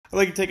I'd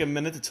like to take a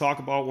minute to talk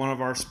about one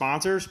of our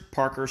sponsors,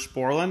 Parker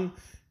Sporlan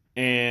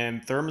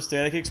and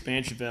thermostatic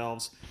expansion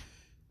valves.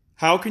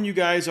 How can you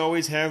guys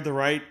always have the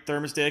right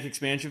thermostatic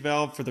expansion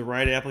valve for the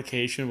right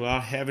application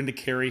without having to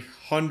carry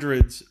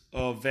hundreds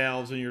of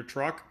valves in your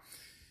truck?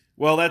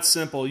 Well, that's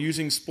simple.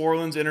 Using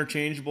Sporlan's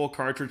interchangeable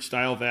cartridge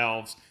style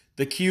valves.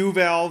 The Q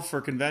valve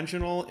for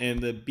conventional and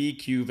the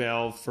BQ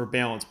valve for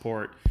balance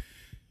port.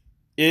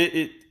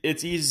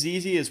 It's as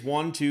easy as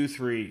 1, 2,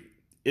 3.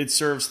 It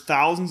serves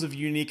thousands of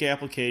unique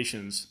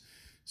applications.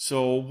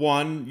 So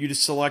 1, you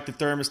just select the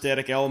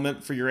thermostatic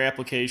element for your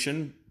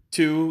application.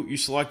 2, you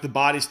select the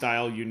body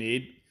style you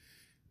need.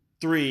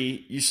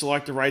 3, you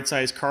select the right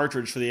size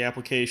cartridge for the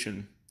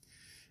application.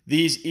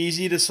 These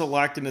easy to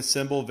select and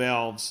assemble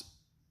valves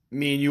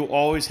mean you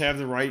always have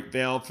the right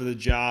valve for the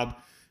job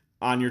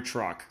on your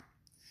truck.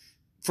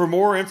 For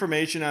more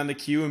information on the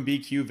Q and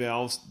BQ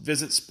valves,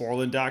 visit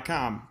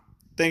Sporlan.com.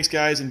 Thanks,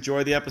 guys.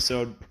 Enjoy the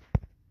episode.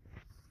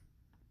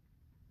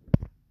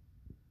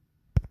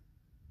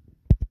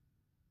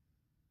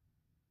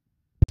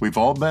 We've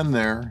all been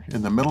there,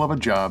 in the middle of a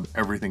job,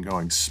 everything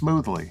going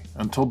smoothly,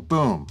 until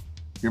boom,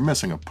 you're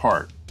missing a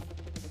part.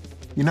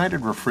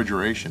 United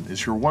Refrigeration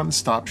is your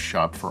one-stop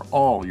shop for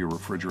all your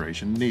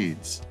refrigeration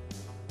needs.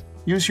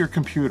 Use your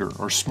computer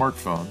or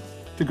smartphone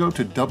to go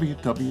to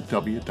www.uri.com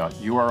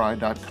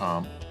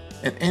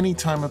at any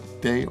time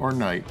of day or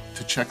night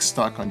to check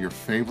stock on your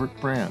favorite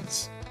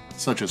brands,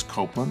 such as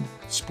Copeland,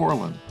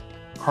 Sporlan,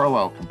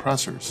 Carlisle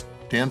Compressors,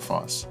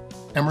 Danfoss,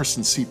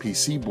 Emerson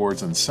CPC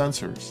boards and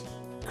sensors,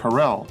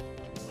 Carrel,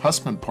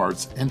 Hussmann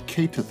Parts, and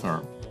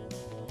K2Therm.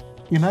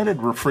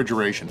 United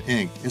Refrigeration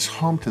Inc. is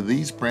home to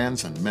these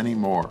brands and many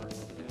more.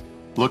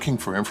 Looking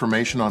for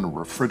information on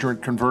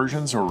refrigerant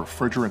conversions or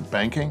refrigerant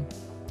banking?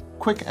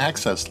 Quick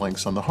access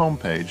links on the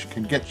homepage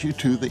can get you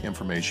to the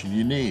information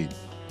you need.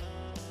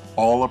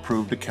 All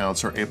approved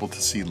accounts are able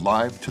to see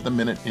live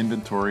to-the-minute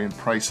inventory and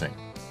pricing.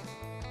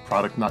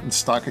 Product not in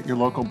stock at your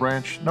local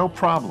branch? No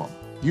problem.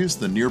 Use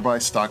the Nearby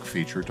Stock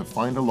feature to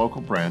find a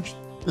local branch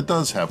that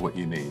does have what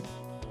you need.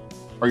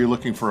 Are you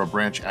looking for a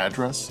branch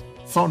address,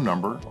 phone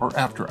number, or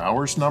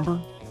after-hours number?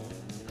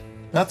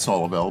 That's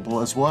all available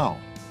as well.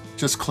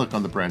 Just click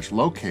on the branch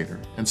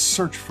locator and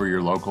search for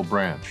your local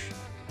branch.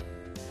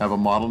 Have a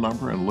model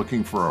number and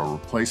looking for a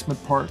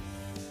replacement part?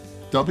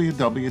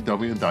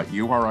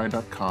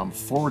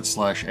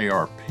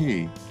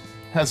 www.uri.com/ARP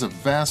has a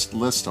vast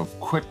list of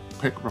quick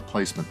pick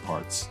replacement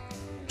parts.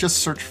 Just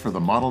search for the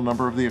model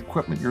number of the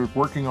equipment you're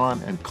working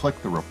on and click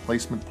the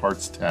Replacement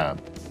Parts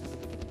tab.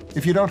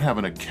 If you don't have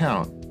an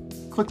account,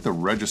 click the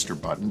Register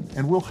button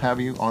and we'll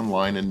have you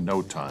online in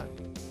no time.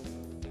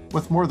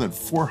 With more than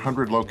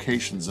 400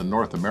 locations in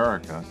North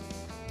America,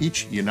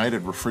 each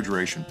United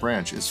Refrigeration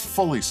branch is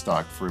fully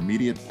stocked for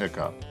immediate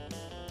pickup.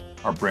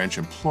 Our branch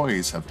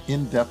employees have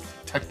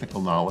in-depth technical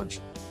knowledge,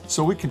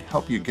 so we can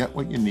help you get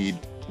what you need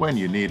when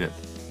you need it.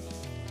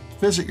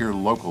 Visit your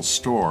local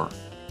store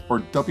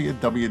or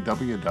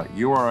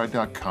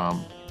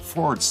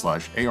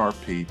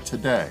www.uri.com/ARP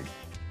today.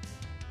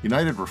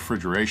 United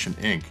Refrigeration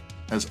Inc.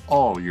 has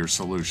all your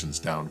solutions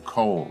down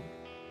cold.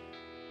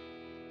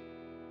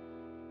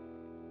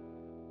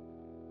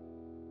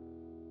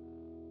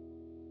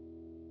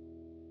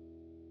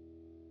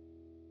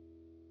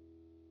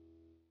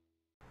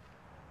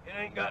 It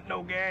ain't got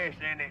no gas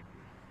in it.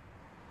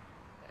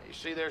 You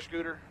see there,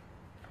 Scooter?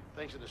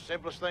 Thinks of the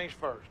simplest things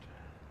first.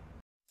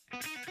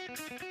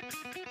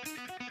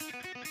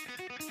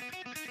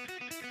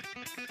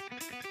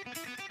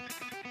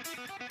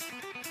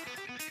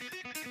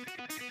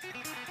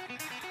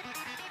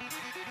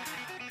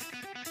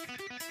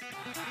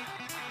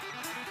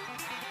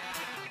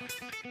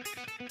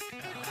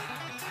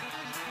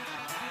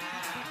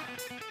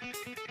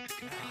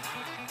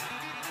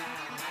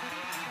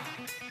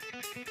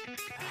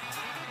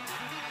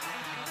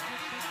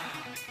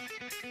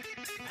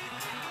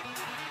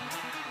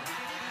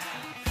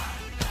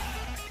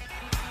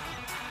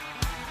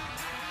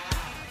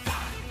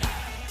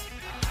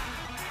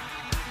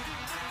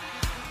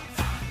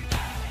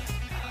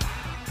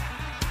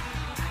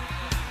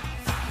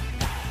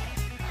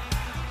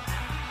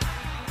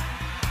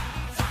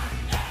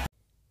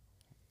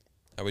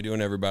 How we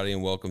doing, everybody,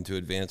 and welcome to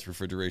Advanced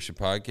Refrigeration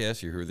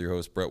Podcast. You're here with your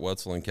hosts, Brett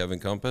Wetzel and Kevin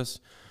Compass.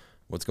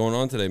 What's going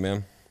on today,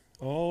 man?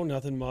 Oh,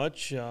 nothing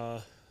much.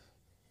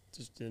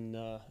 Just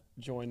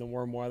enjoying the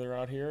warm weather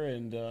out here,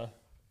 and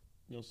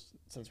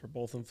since we're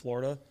both in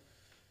Florida.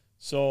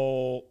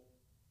 So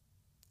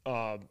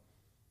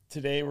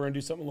today we're going to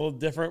do something a little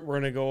different. We're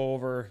going to go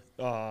over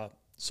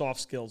soft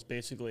skills,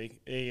 basically.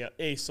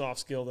 A soft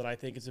skill that I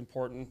think is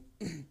important.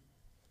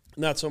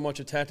 Not so much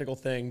a technical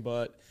thing,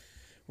 but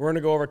we're going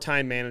to go over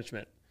time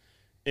management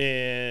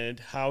and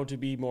how to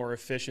be more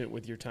efficient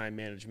with your time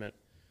management.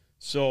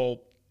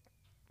 So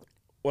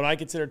what I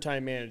consider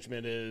time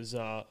management is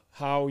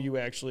how you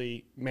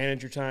actually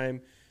manage your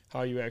time,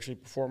 how you actually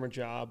perform a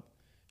job,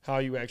 how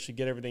you actually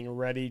get everything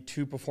ready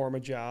to perform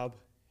a job,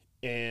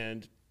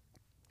 and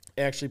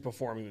actually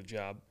performing the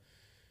job.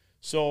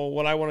 So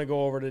what I want to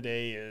go over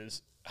today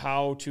is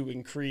how to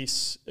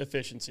increase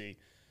efficiency.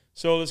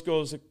 So this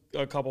goes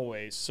a couple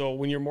ways. So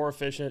when you're more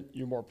efficient,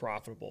 you're more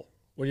profitable.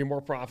 When you're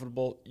more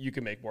profitable, you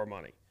can make more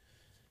money.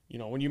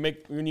 When you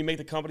make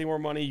the company more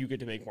money, you get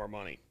to make more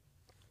money.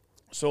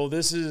 So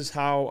this is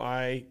how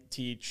I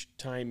teach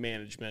time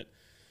management,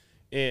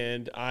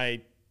 and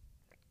I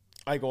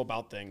go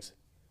about things.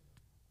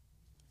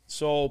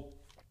 So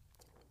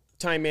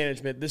time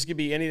management, this could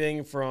be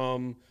anything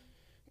from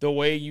the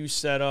way you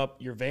set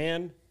up your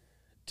van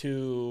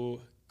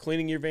to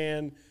cleaning your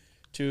van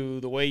to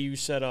the way you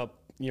set up,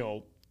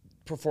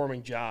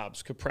 performing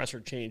jobs,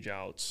 compressor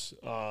changeouts,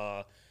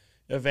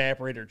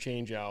 evaporator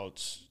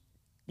changeouts,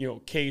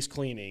 case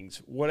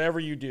cleanings, whatever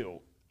you do.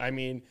 I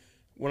mean,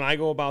 when I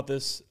go about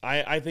this,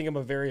 I think I'm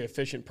a very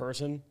efficient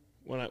person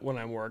when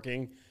I'm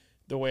working,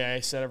 the way I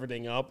set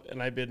everything up,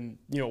 and I've been,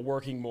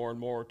 working more and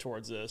more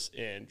towards this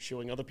and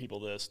showing other people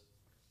this.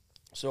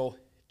 So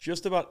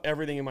just about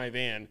everything in my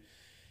van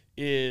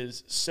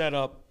is set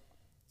up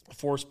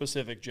for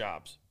specific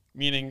jobs,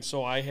 meaning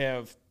so I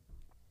have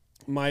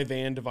my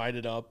van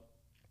divided up,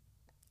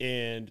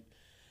 and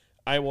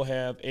I will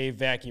have a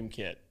vacuum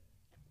kit.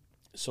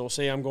 So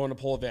say I'm going to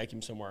pull a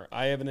vacuum somewhere.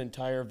 I have an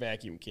entire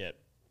vacuum kit,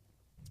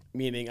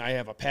 meaning I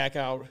have a pack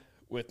out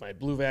with my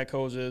blue vac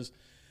hoses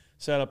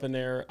set up in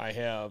there. I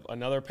have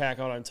another pack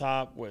out on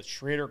top with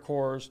Schrader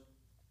cores,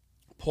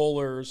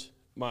 pullers,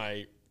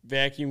 my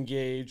vacuum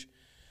gauge,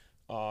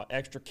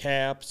 extra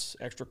caps,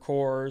 extra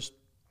cores,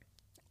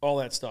 all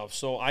that stuff.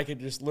 So I could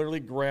just literally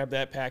grab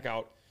that pack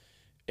out,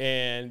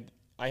 and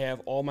I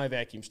have all my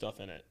vacuum stuff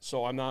in it.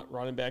 So I'm not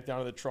running back down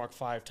to the truck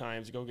 5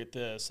 times to go get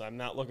this. I'm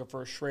not looking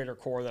for a Schrader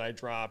core that I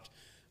dropped.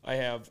 I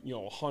have,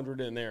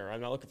 100 in there.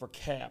 I'm not looking for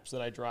caps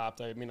that I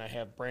dropped. I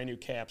have brand new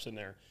caps in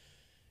there.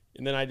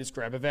 And then I just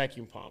grab a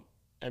vacuum pump.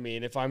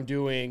 If I'm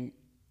doing,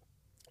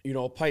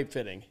 pipe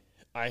fitting,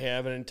 I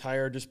have an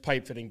entire just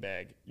pipe fitting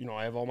bag.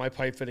 I have all my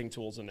pipe fitting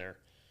tools in there.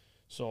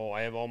 So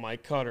I have all my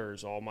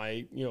cutters, all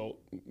my,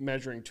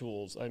 measuring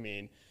tools.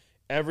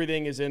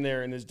 Everything is in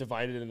there and is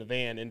divided in the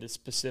van into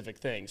specific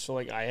things. So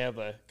I have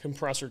a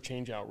compressor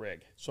changeout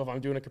rig. So if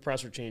I'm doing a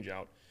compressor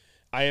changeout,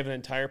 I have an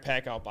entire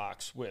pack out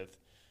box with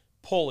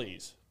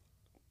pulleys,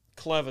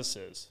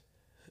 clevises,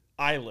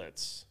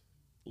 eyelets,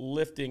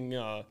 lifting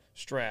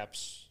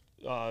straps,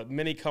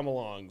 mini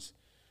come-alongs,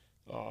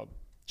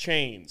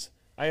 chains.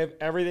 I have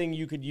everything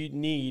you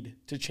need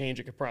to change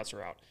a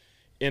compressor out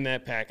in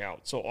that pack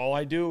out. So all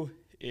I do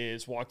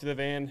is walk to the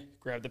van,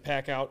 grab the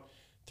pack out,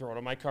 throw it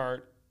on my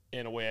cart,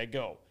 and away I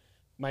go.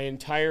 My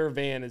entire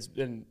van has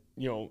been,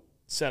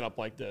 set up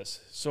like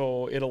this.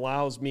 So it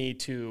allows me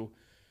to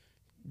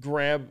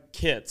grab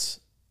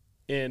kits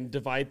and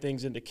divide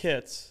things into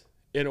kits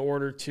in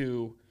order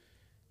to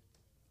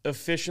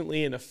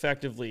efficiently and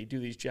effectively do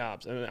these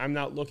jobs. I'm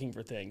not looking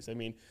for things.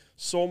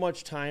 So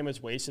much time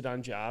is wasted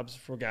on jobs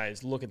for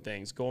guys looking at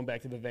things, going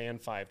back to the van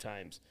 5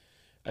 times.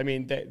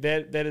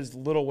 That is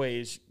little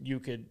ways you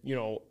could,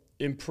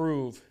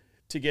 improve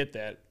to get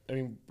that.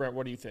 Brett,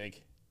 what do you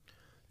think?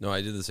 No,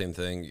 I did the same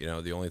thing.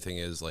 The only thing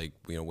is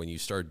when you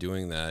start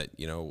doing that,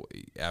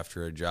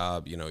 after a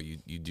job,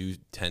 you do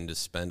tend to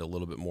spend a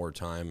little bit more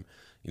time,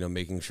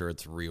 making sure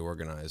it's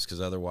reorganized,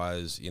 because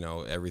otherwise,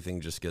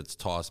 everything just gets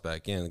tossed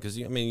back in. Because,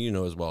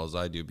 as well as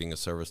I do, being a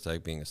service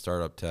tech, being a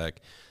startup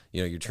tech,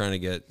 you're trying to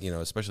get,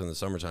 especially in the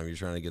summertime, you're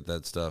trying to get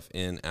that stuff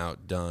in,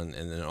 out, done,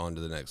 and then on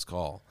to the next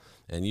call.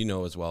 And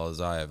as well as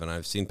I have, and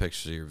I've seen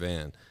pictures of your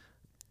van.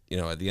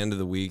 At the end of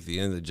the week,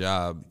 the end of the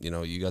job,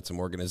 you got some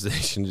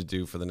organization to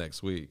do for the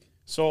next week.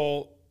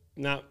 So,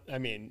 my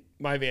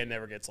van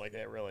never gets like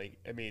that, really.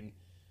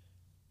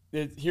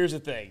 Here's the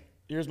thing.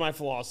 Here's my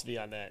philosophy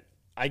on that.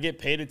 I get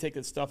paid to take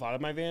the stuff out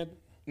of my van,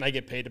 and I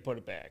get paid to put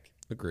it back.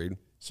 Agreed.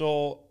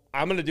 So,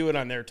 I'm going to do it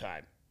on their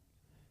time.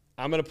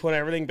 I'm going to put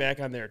everything back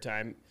on their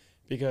time,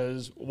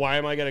 because why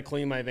am I going to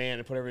clean my van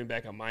and put everything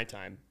back on my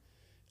time?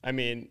 I'm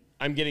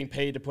getting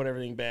paid to put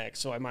everything back,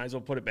 so I might as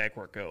well put it back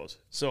where it goes.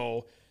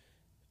 So,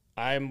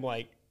 I'm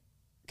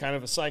kind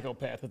of a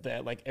psychopath with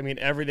that.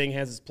 Everything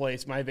has its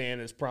place. My van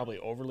is probably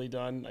overly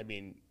done.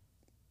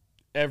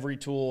 Every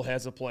tool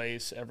has a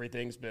place.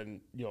 Everything's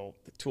been, the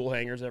tool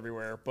hangers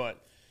everywhere.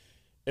 But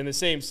in the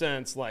same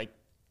sense,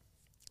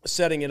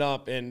 setting it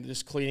up and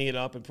just cleaning it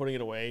up and putting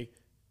it away,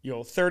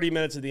 30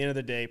 minutes at the end of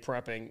the day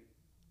prepping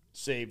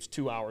saves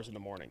 2 hours in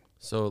the morning.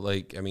 So,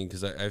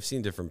 because I've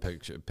seen different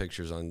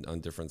pictures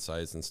on different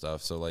sites and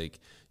stuff. So, you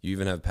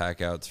even have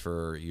pack outs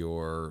for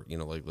your,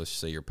 let's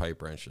just say your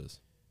pipe wrenches.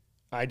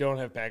 I don't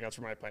have pack outs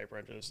for my pipe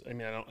wrenches. I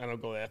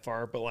don't go that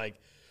far. But, I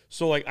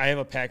have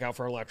a pack out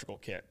for electrical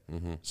kit.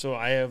 Mm-hmm. So,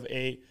 I have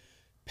a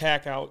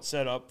pack out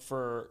set up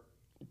for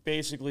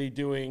basically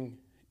doing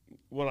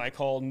what I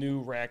call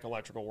new rack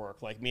electrical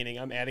work. Meaning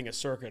I'm adding a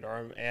circuit, or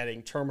I'm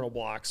adding terminal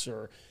blocks,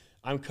 or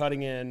I'm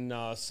cutting in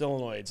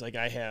solenoids.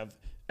 I have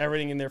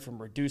everything in there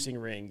from reducing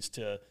rings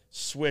to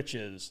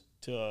switches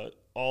to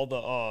all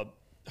the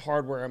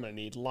hardware I'm going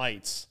to need,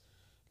 lights.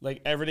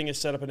 Everything is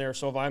set up in there.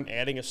 So if I'm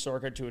adding a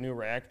circuit to a new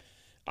rack,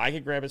 I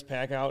could grab his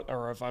pack out,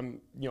 or if I'm,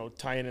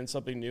 tying in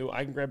something new,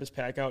 I can grab his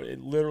pack out. It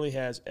literally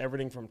has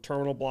everything from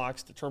terminal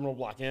blocks to terminal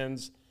block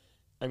ends.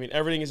 I mean,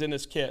 everything is in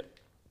this kit.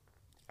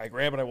 I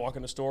grab it, I walk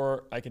in the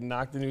store, I can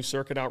knock the new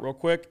circuit out real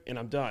quick, and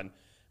I'm done.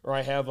 Or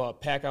I have a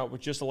pack out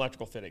with just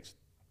electrical fittings,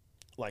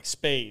 like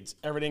spades.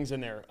 Everything's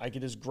in there. I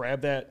can just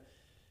grab that,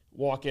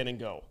 walk in, and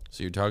go.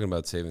 So you're talking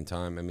about saving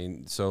time. I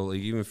mean, so like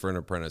even for an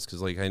apprentice,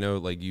 because like I know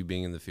like you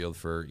being in the field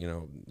for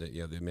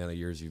the amount of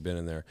years you've been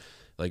in there,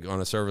 like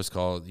on a service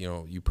call,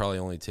 you probably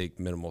only take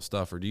minimal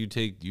stuff. Or do you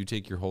take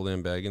your whole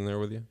damn bag in there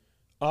with you?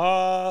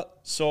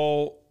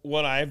 So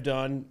what I've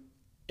done,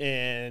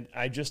 and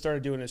I just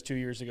started doing this 2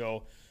 years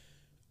ago,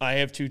 I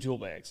have 2 tool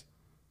bags.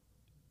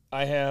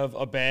 I have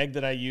a bag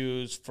that I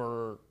use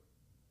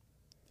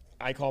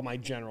I call my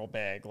general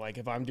bag. Like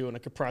if I'm doing a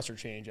compressor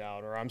change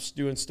out or I'm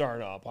doing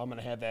startup, I'm going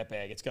to have that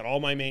bag. It's got all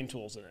my main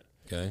tools in it.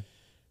 Okay.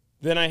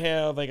 Then I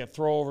have like a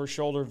throw over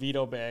shoulder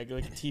Vito bag,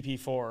 like a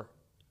TP4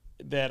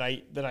 that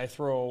I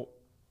throw.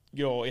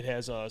 It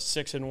has a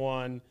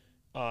 6-in-1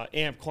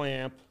 amp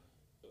clamp,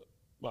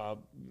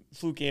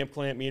 fluke amp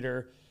clamp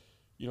meter,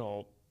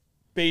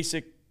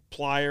 basic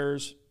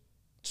pliers,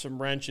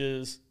 some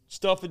wrenches,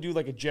 stuff to do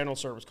like a general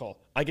service call.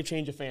 I could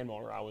change a fan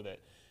motor out with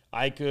it.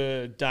 I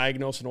could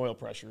diagnose an oil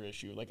pressure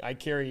issue. Like I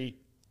carry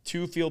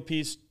 2 field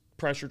piece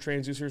pressure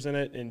transducers in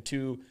it and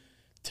 2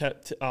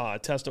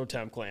 Testo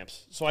temp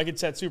clamps. So I could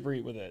set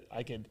superheat with it.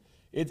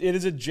 It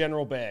is a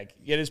general bag.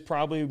 It is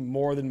probably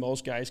more than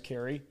most guys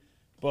carry,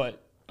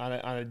 but on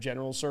a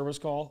general service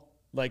call,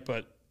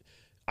 but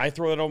I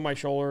throw that over my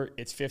shoulder.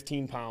 It's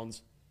 15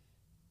 pounds,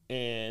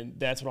 and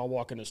that's what I'll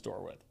walk in the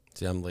store with.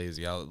 See, I'm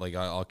lazy.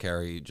 I'll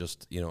carry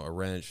just a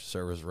wrench,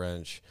 service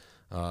wrench,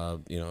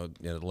 11-1,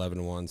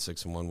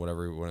 6-in-1,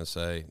 whatever you want to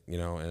say,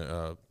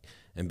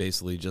 and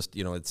basically just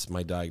it's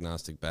my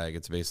diagnostic bag.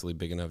 It's basically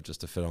big enough just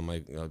to fit on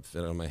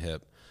my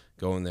hip.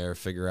 Go in there,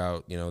 figure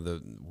out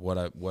what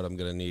I'm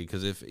gonna need,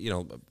 because if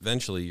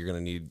eventually you're gonna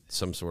need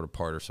some sort of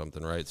part or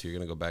something, right? So you're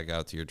gonna go back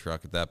out to your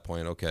truck at that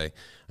point. Okay,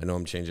 I know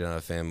I'm changing out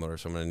a fan motor,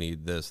 so I'm gonna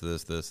need this.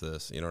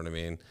 You know what I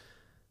mean?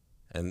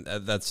 And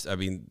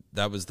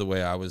that was the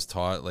way I was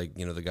taught. Like,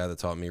 the guy that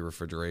taught me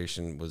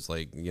refrigeration was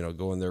like,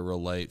 go in there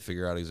real light,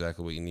 figure out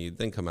exactly what you need,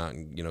 then come out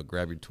and,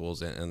 grab your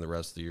tools and the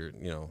rest of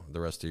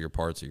your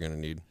parts you're going to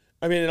need.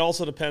 I mean, it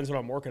also depends what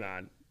I'm working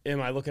on.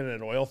 Am I looking at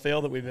an oil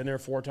fail that we've been there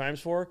 4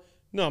 times for?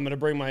 No, I'm going to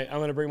bring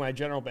my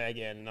general bag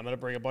in, and I'm going to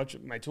bring a bunch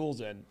of my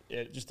tools in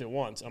just at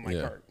once on my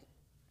cart.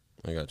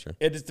 I got you.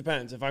 It just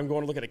depends. If I'm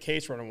going to look at a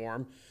case running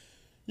warm,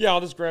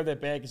 I'll just grab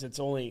that bag because it's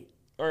only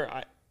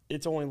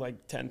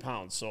like 10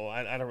 pounds, so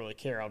I don't really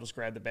care. I'll just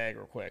grab the bag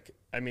real quick.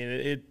 I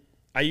mean,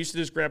 I used to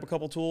just grab a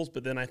couple tools,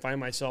 but then I find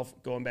myself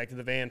going back to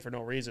the van for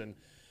no reason.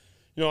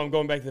 I'm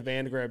going back to the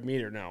van to grab a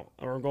meter now,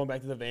 or I'm going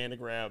back to the van to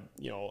grab,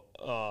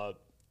 a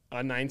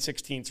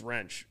 9/16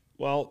 wrench.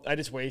 Well, I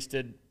just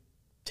wasted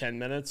 10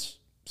 minutes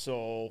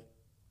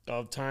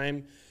of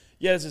time.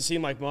 Yeah, it doesn't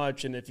seem like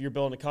much, and if you're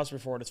building a customer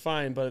for it, it's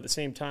fine, but at the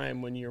same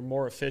time, when you're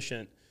more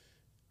efficient,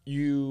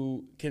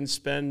 you can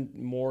spend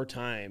more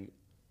time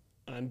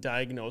on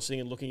diagnosing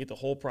and looking at the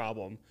whole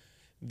problem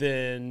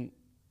than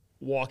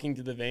walking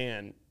to the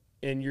van,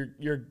 and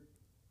you're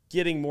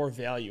getting more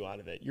value out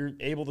of it. You're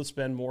able to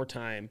spend more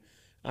time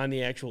on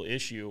the actual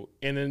issue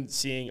and then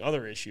seeing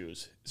other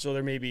issues. So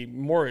there may be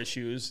more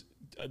issues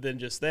than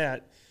just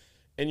that,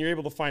 and you're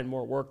able to find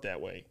more work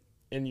that way,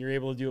 and you're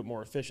able to do it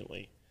more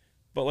efficiently.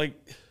 But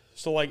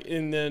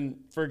and then,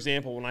 for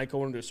example, when I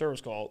go into a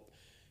service call,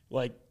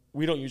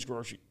 we don't use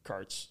grocery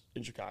carts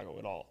in Chicago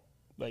at all.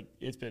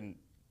 It's been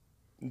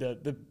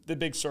the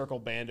big circle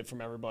banned it from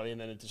everybody, and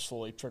then it just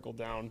slowly trickled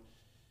down.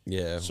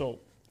 Yeah. So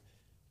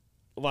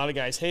a lot of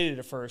guys hated it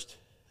at first.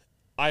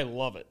 I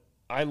love it.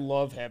 I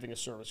love having a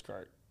service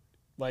cart.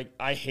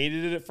 I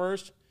hated it at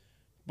first,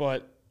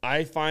 but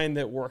I find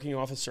that working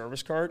off a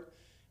service cart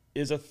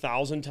is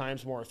 1,000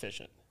 times more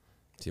efficient.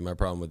 See, my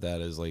problem with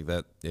that is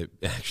that it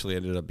actually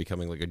ended up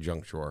becoming like a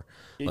junk drawer.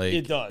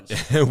 It does.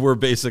 We're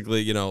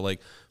basically, well,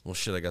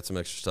 shit, I got some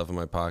extra stuff in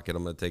my pocket.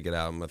 I'm going to take it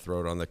out. I'm going to throw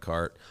it on the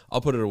cart.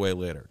 I'll put it away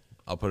later.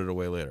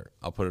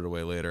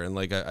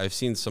 And I've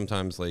seen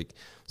sometimes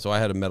so I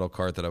had a metal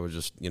cart that I would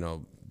just,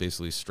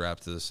 basically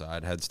strapped to the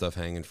side, had stuff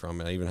hanging from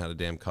it. I even had a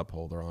damn cup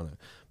holder on it.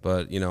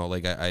 But,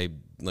 like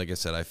I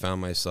said, I found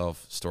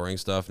myself storing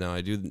stuff. Now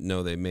I do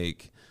know they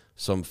make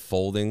some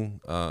folding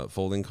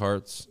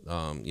carts,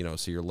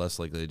 so you're less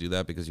likely to do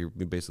that because you're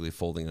basically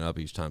folding it up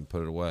each time to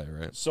put it away,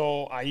 right?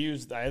 So I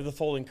have the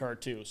folding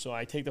cart too. So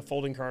I take the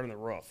folding cart on the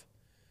roof.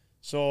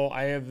 So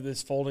I have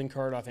this folding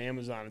cart off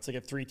Amazon. It's like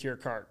a 3-tier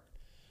cart.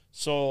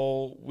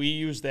 So we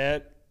use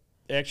that.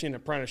 Actually, an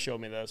apprentice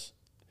showed me this,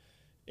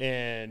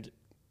 and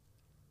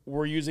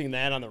we're using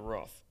that on the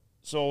roof.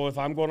 So if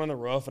I'm going on the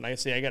roof and I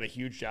say I got a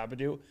huge job to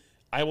do,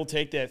 I will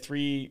take that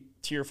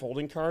 3-tier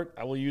folding cart.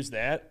 I will use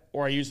that,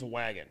 or I use the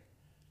wagon.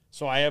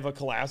 So I have a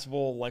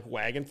collapsible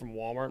wagon from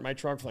Walmart in my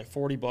truck for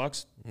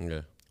 $40.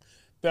 Okay.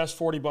 Best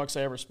 $40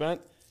 I ever spent.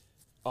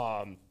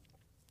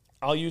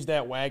 I'll use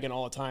that wagon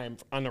all the time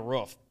on the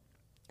roof.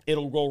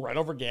 It'll go right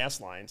over gas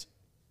lines.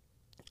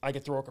 I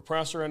could throw a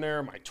compressor in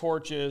there, my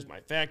torches,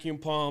 my vacuum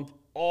pump,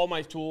 all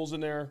my tools in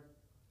there.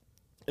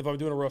 If I'm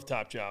doing a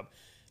rooftop job,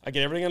 I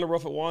get everything on the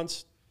roof at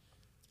once.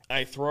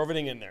 I throw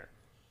everything in there.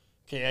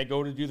 Okay, I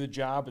go to do the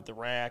job at the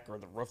rack or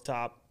the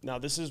rooftop. Now,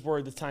 this is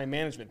where the time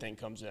management thing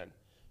comes in.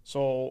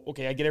 So,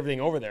 okay, I get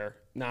everything over there.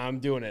 Now I'm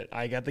doing it.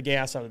 I got the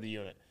gas out of the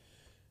unit.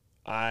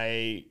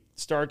 I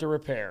start to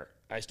repair.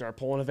 I start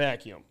pulling a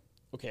vacuum.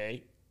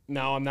 Okay,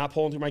 now I'm not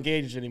pulling through my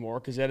gauges anymore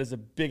because that is the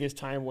biggest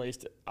time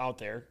waste out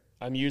there.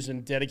 I'm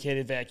using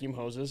dedicated vacuum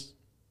hoses,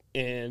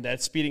 and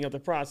that's speeding up the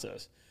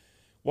process.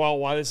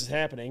 While this is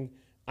happening,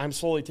 I'm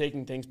slowly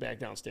taking things back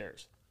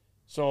downstairs.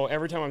 So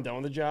every time I'm done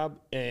with the job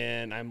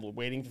and I'm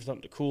waiting for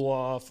something to cool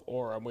off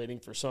or I'm waiting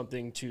for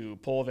something to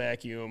pull a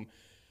vacuum,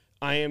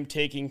 I am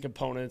taking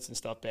components and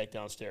stuff back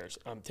downstairs.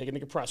 I'm taking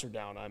the compressor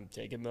down. I'm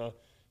taking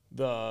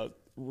the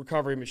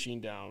recovery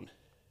machine down.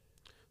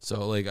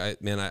 So like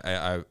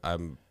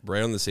I'm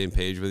right on the same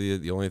page with you.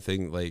 The only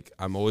thing, like,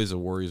 I'm always a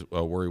worry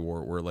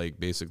wart where, like,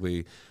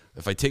 basically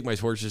if I take my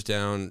torches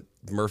down,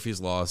 Murphy's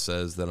Law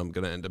says that I'm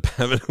going to end up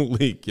having a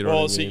leak. You know what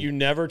I mean? See, you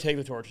never take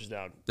the torches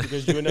down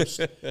because you end up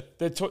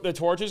the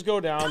torches go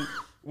down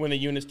when the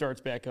unit starts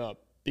back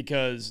up.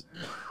 Because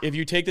if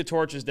you take the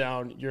torches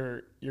down,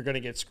 you're going to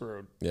get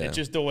screwed. Yeah. It's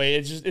just the way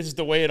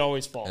it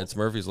always falls. It's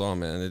Murphy's Law,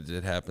 man.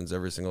 It happens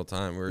every single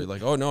time. We're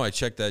like, oh no, I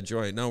checked that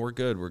joint. No, we're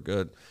good.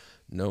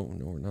 No,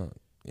 we're not.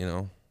 You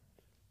know.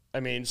 I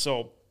mean,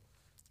 so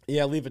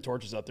yeah, leave the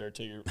torches up there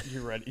till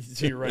you're ready.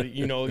 Till you're ready.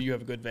 You know, you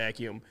have a good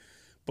vacuum.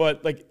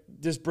 But like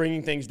just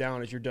bringing things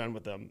down as you're done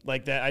with them,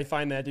 like that, I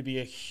find that to be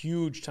a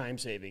huge time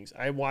savings.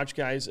 I watch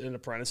guys and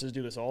apprentices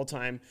do this all the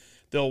time.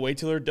 They'll wait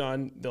till they're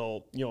done.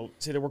 They'll,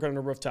 say they're working on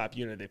a rooftop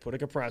unit. They put a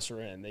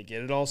compressor in. They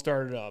get it all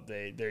started up.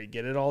 They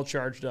get it all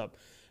charged up.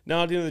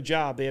 Now at the end of the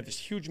job, they have this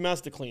huge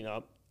mess to clean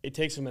up. It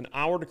takes them an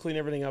hour to clean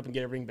everything up and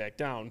get everything back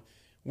down.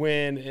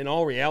 When in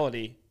all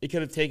reality, it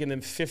could have taken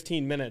them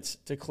 15 minutes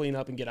to clean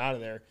up and get out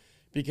of there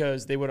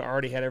because they would have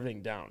already had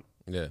everything down.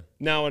 Yeah.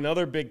 Now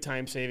another big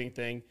time saving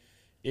thing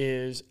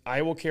is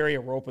I will carry a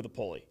rope with a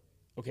pulley,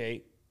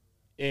 okay?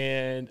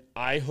 And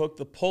I hook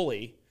the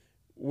pulley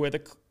with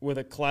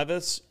a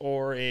clevis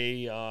or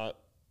a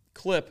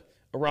clip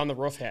around the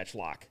roof hatch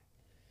lock.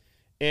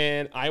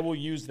 And I will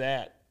use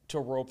that to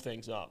rope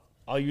things up.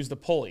 I'll use the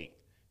pulley.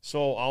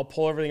 So I'll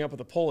pull everything up with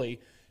the pulley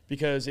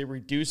because it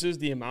reduces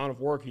the amount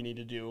of work you need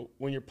to do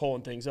when you're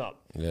pulling things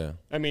up. Yeah.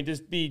 I mean,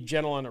 just be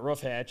gentle on the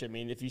roof hatch. I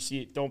mean, if you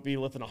see it, don't be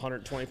lifting a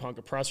 120-pound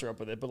compressor up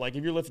with it. But, like,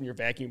 if you're lifting your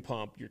vacuum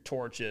pump, your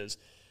torches,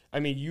 I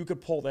mean, you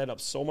could pull that up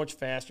so much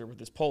faster with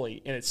this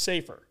pulley, and it's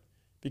safer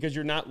because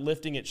you're not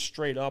lifting it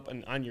straight up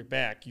and on your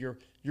back.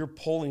 You're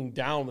pulling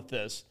down with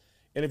this.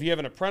 And if you have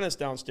an apprentice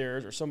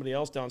downstairs or somebody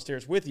else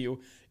downstairs with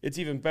you, it's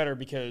even better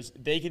because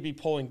they could be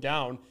pulling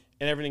down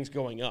and everything's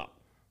going up.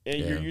 And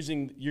you're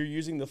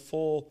using the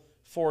full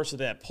force of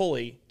that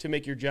pulley to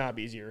make your job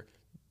easier.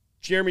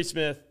 Jeremy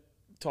Smith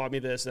taught me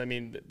this. I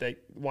mean,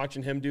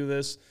 watching him do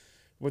this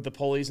with the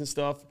pulleys and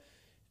stuff,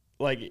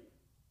 like,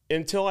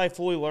 until I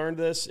fully learned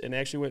this and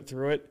actually went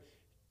through it,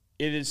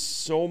 it is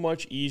so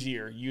much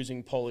easier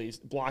using pulleys,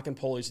 blocking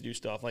pulleys to do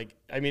stuff. Like,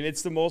 I mean,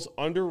 it's the most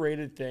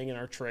underrated thing in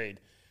our trade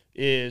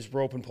is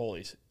rope and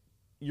pulleys.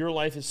 Your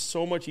life is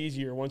so much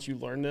easier once you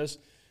learn this,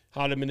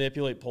 how to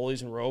manipulate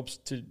pulleys and ropes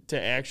to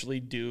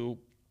actually do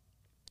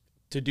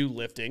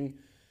lifting.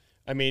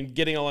 I mean,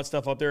 getting all that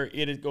stuff up there,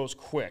 it goes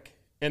quick.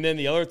 And then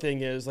the other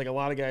thing is, like, a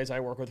lot of guys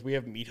I work with, we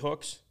have meat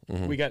hooks.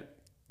 Mm-hmm.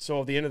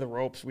 So at the end of the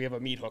ropes, we have a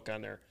meat hook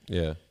on there.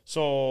 Yeah.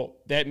 So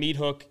that meat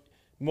hook,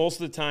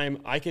 most of the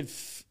time,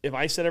 if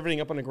I set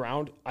everything up on the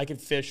ground, I can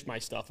fish my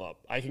stuff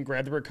up. I can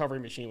grab the recovery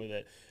machine with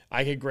it.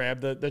 I can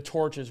grab the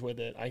torches with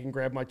it. I can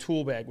grab my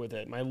tool bag with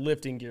it, my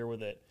lifting gear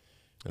with it.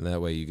 And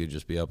that way you could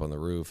just be up on the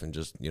roof and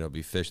just,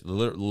 be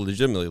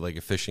legitimately like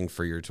a fishing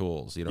for your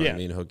tools. You know what I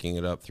mean? Hooking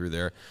it up through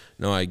there.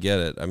 No, I get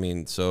it. I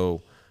mean,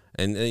 so...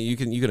 And you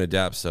can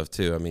adapt stuff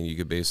too. I mean, you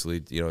could basically,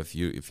 if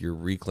your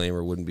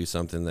reclaimer wouldn't be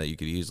something that you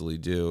could easily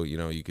do,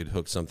 you could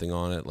hook something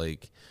on it,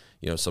 like,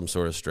 some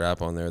sort of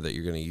strap on there that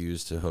you're going to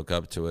use to hook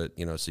up to it,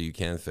 so you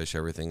can fish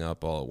everything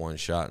up all at one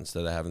shot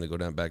instead of having to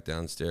go back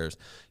downstairs.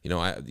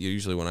 I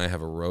usually when I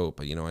have a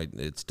rope,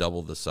 it's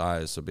double the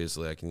size. So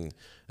basically I can,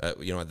 at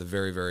the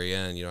very, very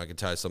end, I can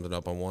tie something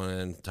up on one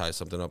end, tie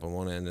something up on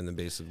one end, and then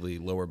basically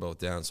lower both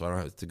down. So I don't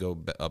have to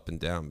go up and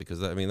down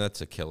because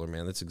that's a killer,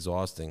 man. That's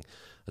exhausting.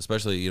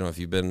 Especially, if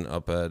you've been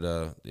up at,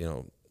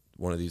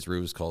 one of these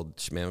roofs called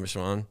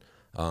Shmamishman,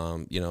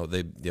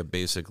 they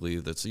basically,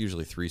 that's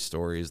usually 3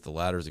 stories. The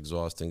ladder's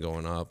exhausting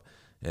going up.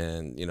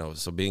 And,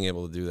 so being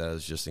able to do that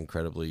is just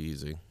incredibly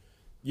easy.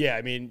 Yeah,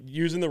 I mean,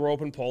 using the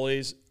rope and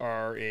pulleys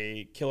are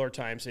a killer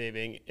time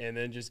saving. And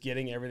then just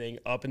getting everything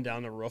up and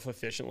down the roof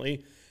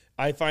efficiently.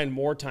 I find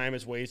more time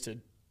is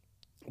wasted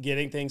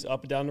getting things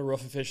up and down the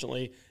roof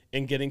efficiently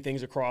and getting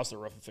things across the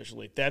roof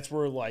efficiently. That's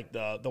where, like,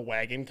 the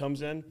wagon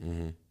comes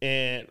in,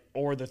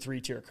 or the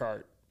 3-tier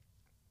cart.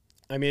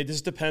 I mean, it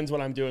just depends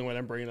what I'm doing when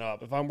I'm bringing it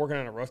up. If I'm working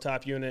on a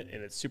rooftop unit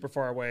and it's super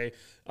far away,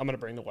 I'm going to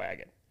bring the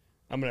wagon.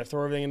 I'm going to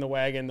throw everything in the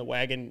wagon.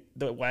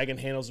 The wagon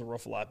handles the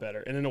roof a lot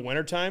better. And in the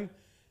wintertime,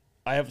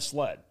 I have a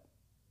sled.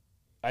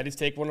 I just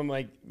take what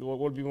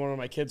would be one of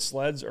my kids'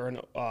 sleds or an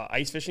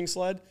ice fishing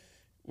sled.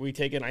 We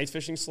take an ice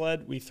fishing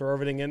sled, we throw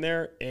everything in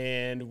there,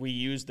 and we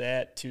use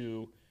that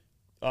to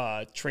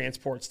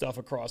transport stuff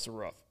across the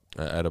roof.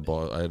 I had a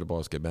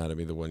boss get mad at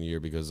me the one year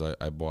because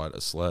I bought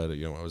a sled.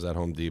 I was at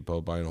Home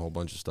Depot buying a whole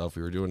bunch of stuff.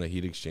 We were doing a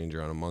heat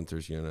exchanger on a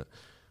Munters unit,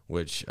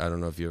 which I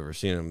don't know if you've ever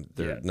seen them.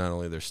 They're not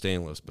only they're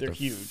stainless, but they're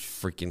huge,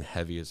 freaking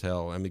heavy as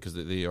hell. Because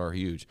they are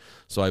huge.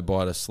 So I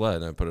bought a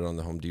sled and I put it on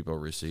the Home Depot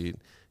receipt.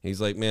 He's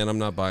like, man, I'm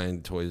not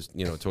buying toys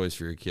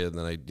for your kid. And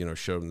then I,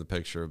 showed him the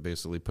picture of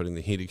basically putting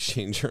the heat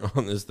exchanger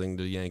on this thing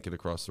to yank it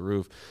across the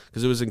roof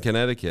because it was in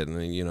Connecticut, and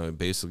then,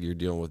 basically you're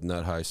dealing with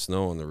nut high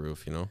snow on the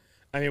roof.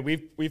 I mean,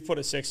 we've put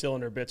a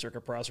 6-cylinder Bitzer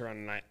compressor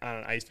on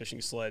an ice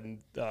fishing sled, and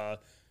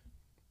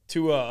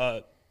two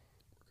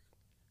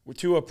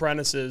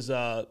apprentices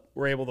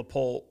were able to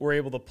pull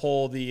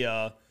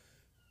the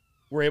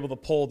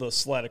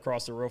sled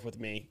across the roof with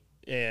me,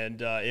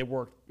 and it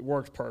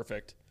worked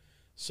perfect.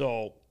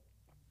 So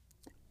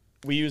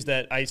we used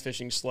that ice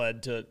fishing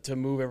sled to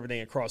move everything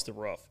across the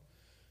roof.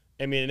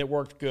 I mean, and it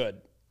worked good.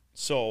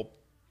 So,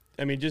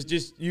 I mean,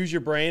 just use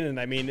your brain, and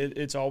I mean,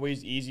 it's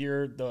always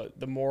easier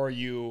the more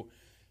you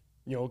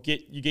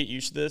get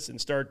used to this and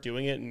start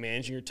doing it and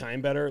managing your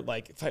time better.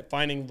 Like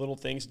finding little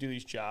things to do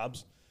these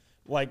jobs.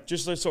 Like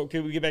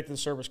can we get back to the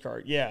service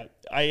cart? Yeah,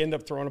 I end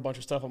up throwing a bunch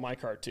of stuff on my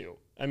cart too.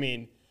 I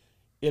mean,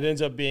 it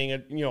ends up being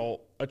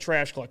a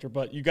trash collector,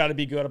 but you got to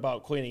be good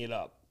about cleaning it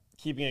up,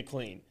 keeping it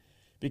clean,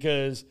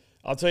 because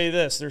I'll tell you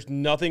this, there's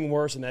nothing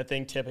worse than that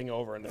thing tipping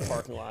over in the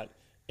parking lot.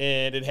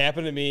 And it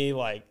happened to me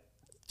like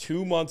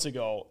 2 months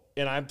ago,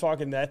 and I'm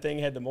talking that thing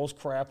had the most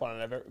crap on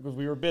it because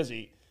we were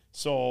busy.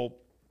 So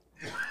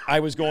I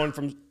was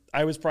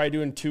probably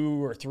doing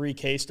 2 or 3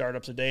 case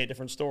startups a day at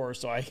different stores,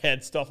 so I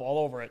had stuff all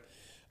over it.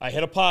 I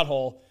hit a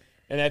pothole,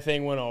 and that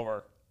thing went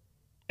over.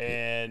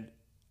 And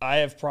I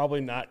have probably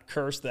not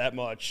cursed that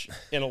much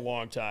in a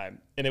long time.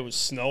 And it was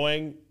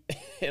snowing,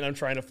 and I'm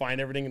trying to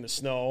find everything in the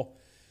snow.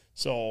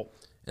 So...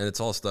 And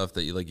it's all stuff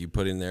that you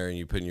put in there and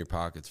you put in your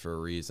pockets for a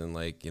reason,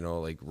 like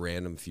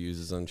random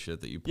fuses on shit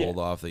that you pulled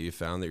off that you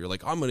found that you're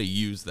like, I'm going to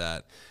use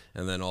that.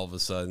 And then all of a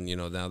sudden,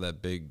 now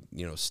that big,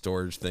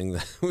 storage thing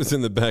that was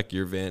in the back of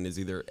your van is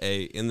either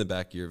in the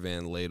back of your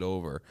van laid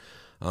over.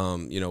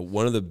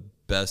 One of the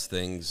best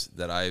things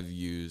that I've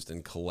used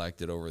and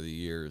collected over the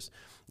years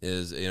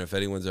is, if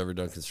anyone's ever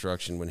done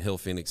construction, when Hill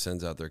Phoenix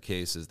sends out their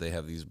cases, they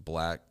have these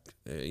black,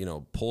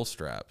 pull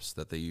straps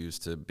that they use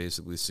to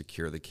basically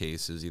secure the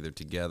cases either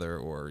together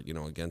or,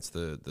 against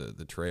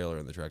the trailer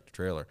and the tractor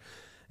trailer.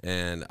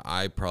 And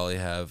I probably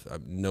have,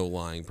 no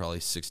lying, probably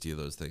 60 of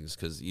those things,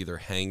 because either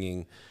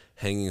hanging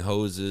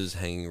hoses,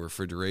 hanging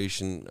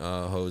refrigeration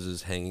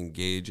hoses, hanging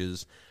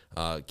gauges,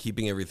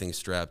 keeping everything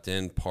strapped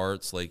in,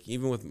 parts, like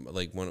even with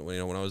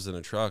when I was in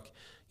a truck,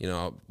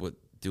 with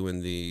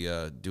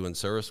doing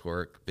service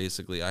work,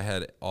 basically I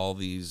had all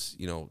these,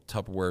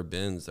 Tupperware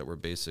bins that were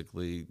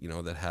basically,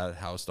 that had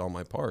housed all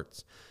my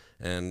parts,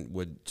 and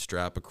would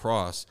strap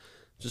across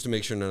just to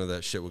make sure none of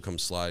that shit would come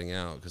sliding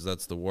out, because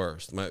that's the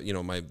worst. My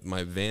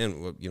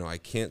van, I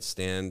can't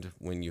stand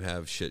when you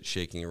have shit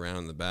shaking around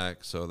in the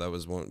back, so that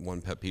was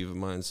one pet peeve of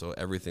mine, so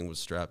everything was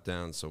strapped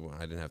down so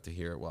I didn't have to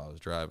hear it while I was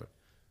driving.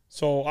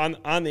 So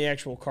on the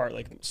actual cart,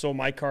 so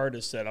my cart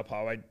is set up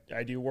how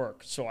I do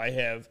work. So I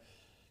have,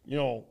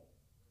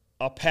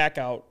 a pack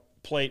out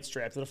plate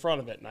strapped to the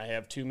front of it, and I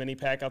have 2 mini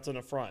pack outs in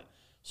the front.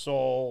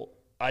 So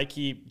I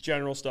keep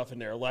general stuff in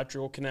there,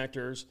 electrical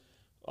connectors,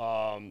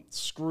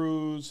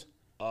 screws,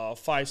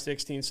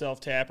 5/16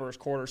 self-tappers,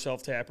 quarter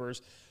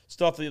self-tappers,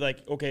 stuff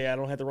that okay, I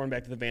don't have to run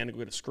back to the van to go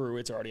get a screw.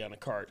 It's already on the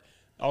cart.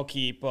 I'll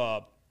keep,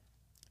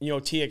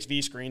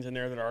 TXV screens in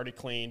there that are already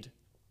cleaned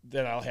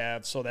that I'll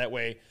have, so that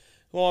way,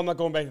 well, I'm not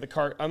going back to the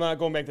cart. I'm not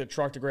going back to the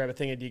truck to grab a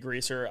thing of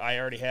degreaser. I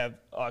already have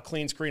a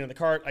clean screen in the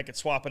cart. I could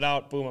swap it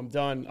out. Boom, I'm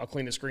done. I'll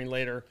clean the screen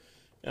later,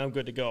 and I'm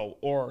good to go.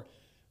 Or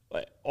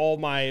all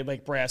my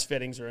brass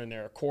fittings are in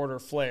there, quarter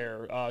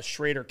flare,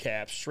 Schrader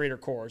caps, Schrader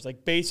cores,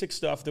 basic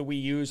stuff that we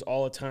use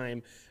all the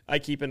time. I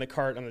keep in the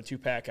cart on the 2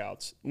 pack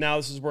outs. Now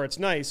this is where it's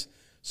nice.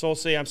 So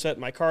say I'm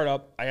setting my cart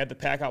up. I have the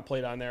pack out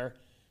plate on there.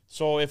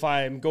 So if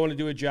I'm going to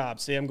do a job,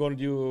 say I'm going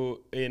to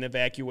do an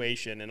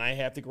evacuation, and I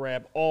have to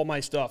grab all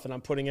my stuff, and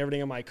I'm putting everything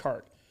in my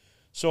cart.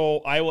 So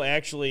I will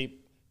actually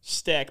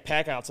stack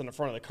pack outs on the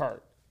front of the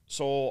cart.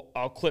 So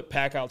I'll clip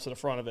pack outs to the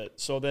front of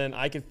it. So then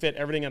I can fit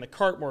everything on the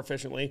cart more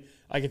efficiently.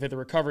 I can fit the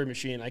recovery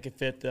machine. I can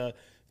fit the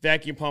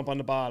vacuum pump on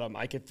the bottom.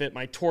 I can fit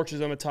my torches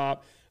on the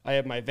top. I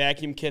have my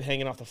vacuum kit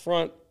hanging off the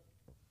front.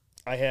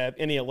 I have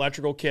any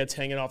electrical kits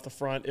hanging off the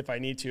front if I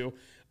need to.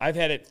 I've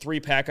had it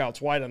 3 pack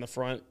outs wide on the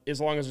front. As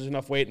long as there's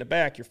enough weight in the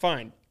back, you're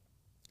fine.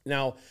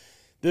 Now,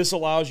 this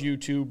allows you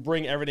to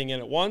bring everything in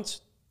at once,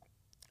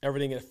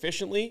 everything in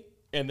efficiently,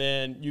 and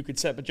then you could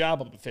set the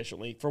job up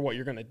efficiently for what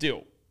you're going to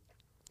do.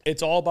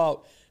 It's all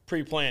about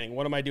pre-planning.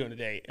 What am I doing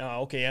today?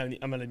 Okay,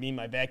 I'm going to need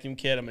my vacuum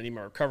kit. I'm going to need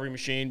my recovery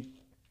machine.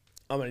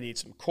 I'm going to need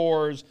some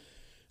cores.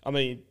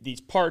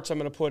 these parts I'm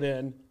going to put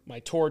in, my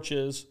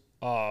torches,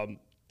 and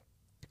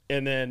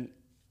then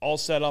all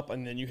set up,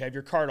 and then you have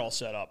your cart all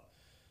set up.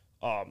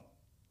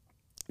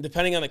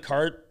 Depending on the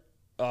cart,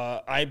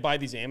 I buy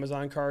these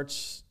Amazon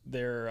carts.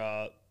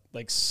 They're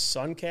like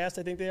Suncast,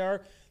 I think they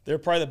are. They're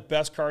probably the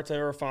best carts I've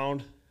ever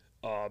found.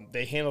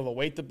 They handle the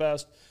weight the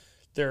best.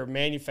 They're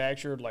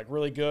manufactured like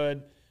really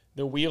good.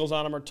 The wheels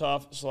on them are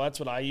tough, so that's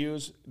what I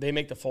use. They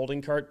make the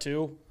folding cart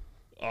too.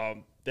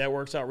 That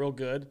works out real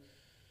good.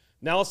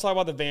 Now let's talk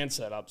about the van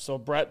setup. So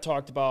Brett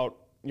talked about,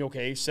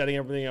 setting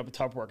everything up in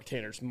Tupperware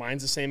containers.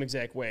 Mine's the same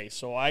exact way.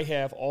 So I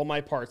have all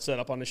my parts set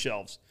up on the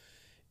shelves,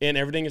 and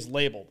everything is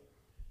labeled.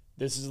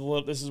 This is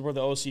where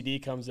the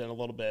OCD comes in a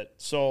little bit.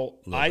 So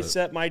I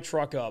set my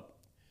truck up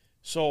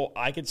so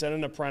I can send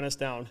an apprentice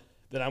down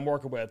that I'm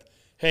working with.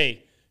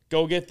 Hey,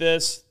 go get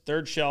this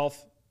third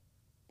shelf.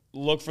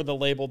 Look for the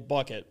labeled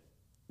bucket.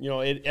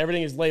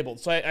 Everything is labeled.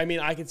 So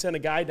I can send a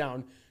guy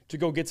down to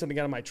go get something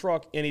out of my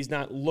truck, and he's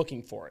not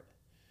looking for it.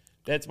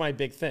 That's my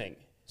big thing.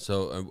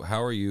 So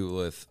how are you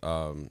with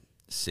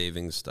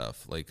saving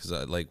stuff? Because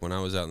when I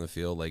was out in the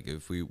field,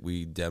 if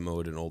we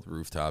demoed an old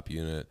rooftop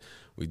unit,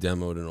 we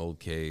demoed an old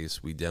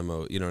case, we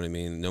demoed, you know what I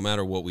mean? No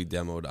matter what we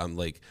demoed,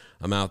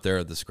 I'm out there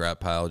at the scrap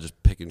pile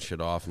just picking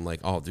shit off. I'm like,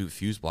 oh, dude,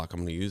 fuse block,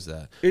 I'm going to use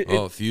that.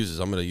 Fuses,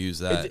 I'm going to use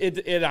that.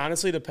 It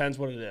honestly depends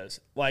what it is.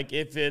 Like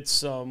if it's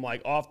some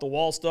off the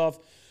wall stuff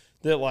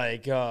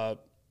that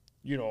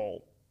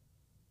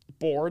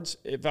boards,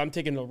 if I'm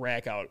taking the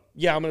rack out,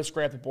 I'm going to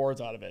scrap the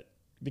boards out of it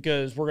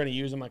because we're going to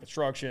use them on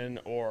construction,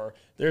 or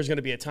there's going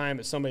to be a time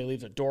that somebody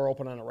leaves a door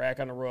open on a rack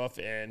on the roof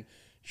and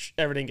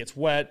everything gets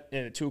wet,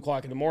 and at 2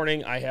 o'clock in the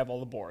morning, I have all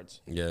the boards.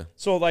 Yeah.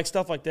 So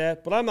stuff like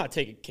that, but I'm not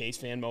taking case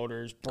fan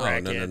motors,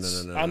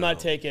 brackets. I'm not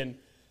taking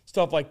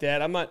stuff like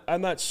that. I'm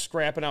not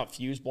scrapping out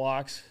fuse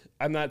blocks.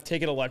 I'm not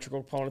taking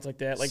electrical components like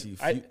that.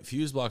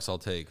 Fuse blocks I'll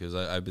take because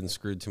I've been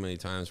screwed too many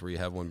times where you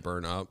have one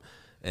burn up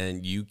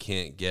and you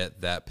can't get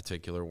that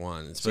particular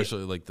one,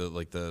 especially like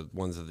the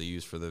ones that they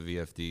use for the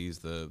VFDs,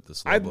 the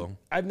slow blow.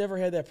 I've never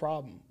had that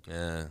problem.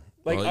 Yeah.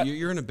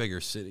 You're in a bigger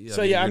city.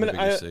 So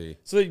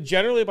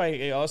generally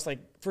by us,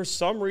 for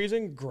some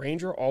reason,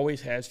 Grainger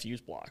always has fuse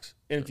blocks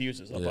and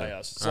fuses up by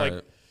us. It's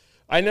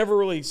I never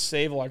really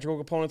save electrical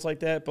components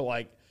like that,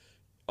 but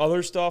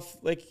other stuff,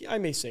 I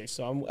may save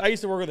some. I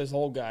used to work with this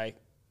old guy.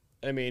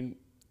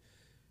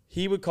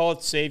 He would call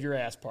it save your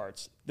ass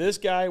parts. This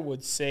guy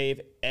would save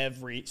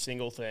every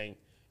single thing.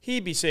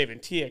 He'd be saving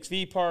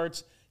TXV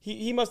parts.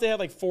 He must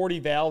have had 40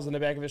 valves in the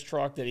back of his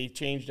truck that he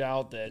changed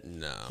out that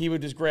he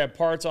would just grab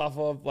parts off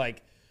of.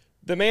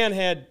 The man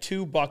had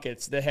 2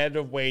 buckets that had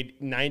to have weighed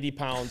 90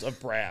 pounds of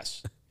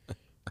brass.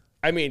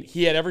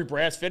 He had every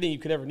brass fitting you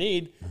could ever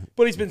need,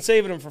 but he's been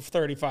saving them for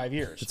 35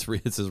 years.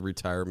 It's his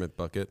retirement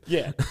bucket.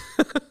 Yeah.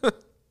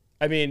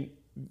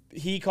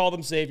 He called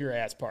them save your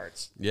ass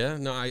parts. Yeah,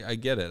 no, I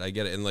get it.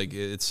 And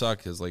it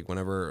sucked because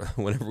whenever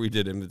we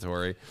did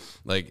inventory,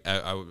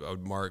 I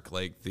would mark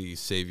the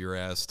save your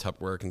ass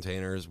Tupperware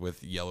containers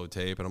with yellow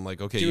tape, and I'm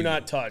like, okay, do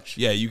not touch.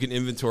 Yeah, you can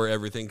inventory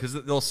everything because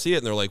they'll see it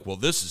and they're like, well,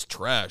 this is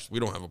trash. We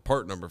don't have a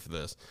part number for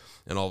this,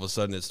 and all of a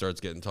sudden it starts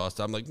getting tossed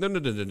out. I'm like, no.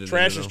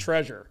 Trash is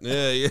treasure.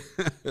 Yeah.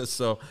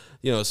 So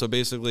so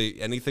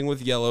basically anything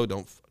with yellow,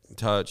 don't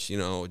touch.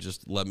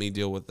 Just let me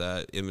deal with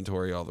that,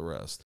 inventory all the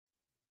rest.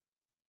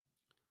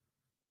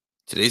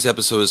 Today's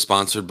episode is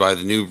sponsored by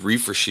the new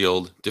Reefer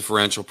Shield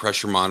differential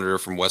pressure monitor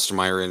from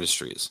Westermeyer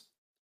Industries.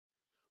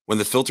 When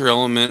the filter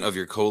element of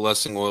your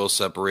coalescing oil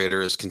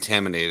separator is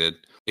contaminated,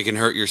 it can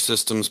hurt your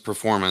system's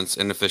performance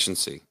and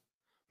efficiency.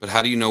 But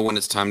how do you know when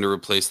it's time to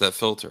replace that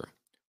filter?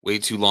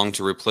 Wait too long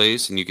to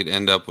replace and you could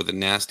end up with a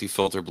nasty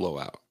filter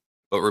blowout.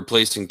 But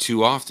replacing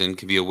too often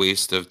can be a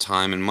waste of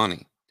time and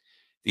money.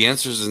 The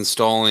answer is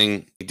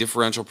installing a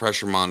differential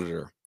pressure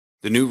monitor.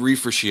 The new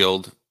Reefer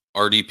Shield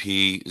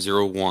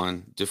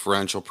RDP-01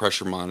 differential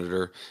pressure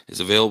monitor is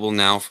available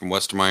now from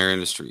Westermeyer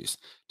Industries.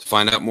 To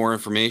find out more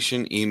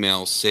information,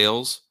 email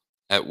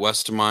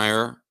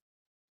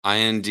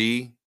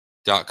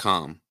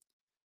sales@westermeyerind.com.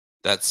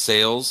 That's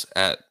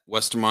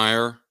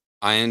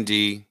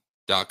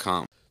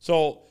sales@westermeyerind.com.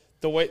 So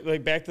the way,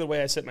 back to the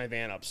way I set my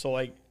van up. So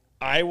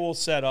I will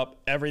set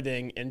up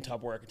everything in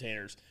Tupperware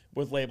containers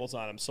with labels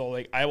on them.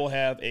 So I will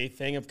have a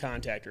thing of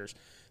contactors.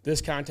 This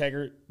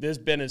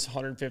bin is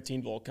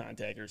 115 volt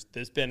contactors.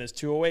 This bin is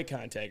 208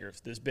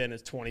 contactors. This bin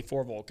is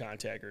 24 volt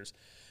contactors.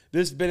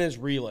 This bin is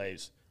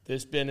relays.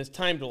 This bin is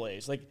time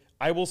delays.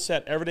 I will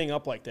set everything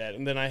up like that,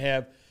 and then I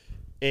have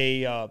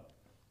I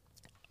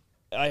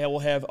will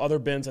have other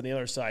bins on the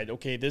other side.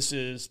 Okay, this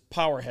is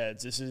power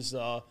heads. This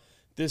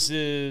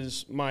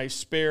is my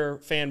spare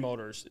fan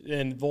motors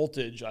and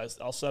voltage.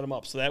 I'll set them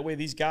up so that way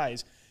these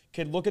guys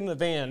can look in the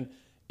van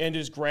and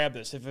just grab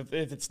this if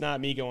it's not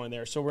me going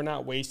there. So we're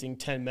not wasting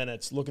 10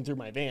 minutes looking through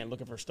my van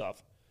looking for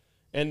stuff.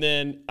 And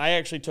then I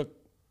actually took,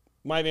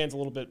 my van's a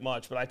little bit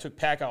much, but I took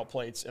pack-out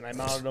plates and I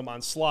mounted them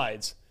on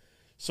slides.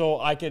 So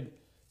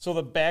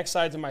the back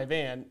sides of my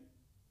van,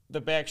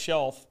 the back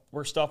shelf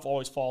where stuff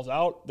always falls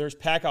out, there's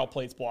pack-out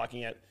plates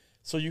blocking it.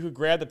 So you could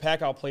grab the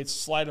pack-out plates,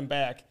 slide them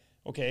back,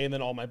 Okay, and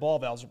then all my ball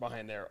valves are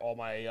behind there. All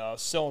my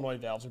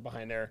solenoid valves are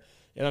behind there.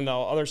 And on the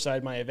other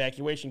side, my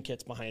evacuation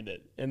kit's behind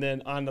it. And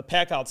then on the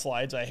pack-out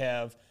slides, I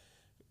have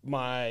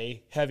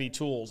my heavy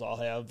tools. I'll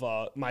have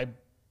my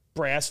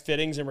brass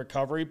fittings and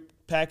recovery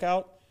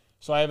pack-out.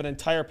 So I have an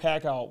entire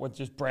pack-out with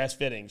just brass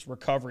fittings,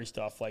 recovery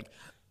stuff. Like,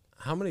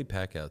 how many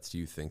pack-outs do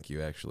you think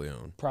you actually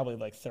own? probably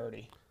like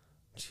 30.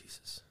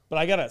 Jesus. But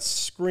I got a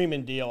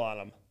screaming deal on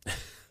them.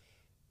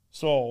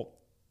 So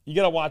you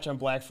got to watch on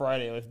Black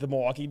Friday. If the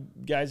Milwaukee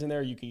guys in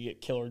there, you can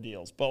get killer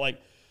deals. But, like,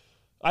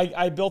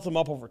 I built them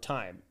up over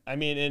time. I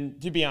mean,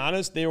 and to be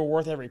honest, they were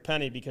worth every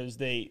penny because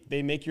they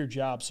make your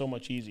job so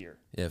much easier.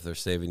 Yeah, if they're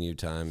saving you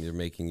time, they're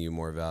making you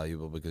more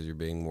valuable because you're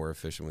being more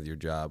efficient with your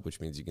job, which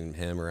means you can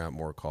hammer out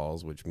more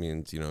calls, which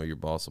means, your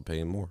boss will pay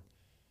you more.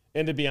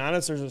 And to be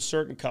honest, there's a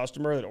certain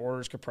customer that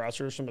orders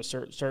compressors from a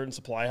certain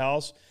supply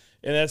house,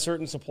 and that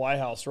certain supply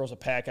house throws a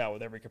pack out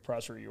with every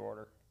compressor you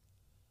order.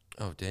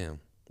 Oh, damn.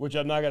 Which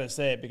I'm not going to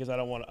say it because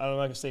I'm not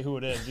going to say who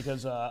it is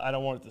because I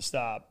don't want it to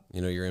stop.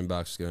 Your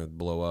inbox is going to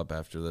blow up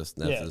after this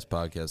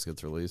podcast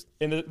gets released.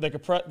 And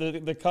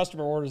the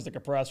customer orders the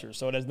compressor,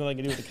 so it has nothing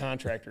to do with the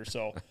contractor.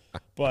 So,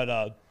 but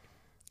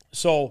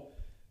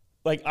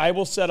I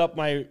will set up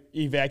my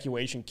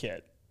evacuation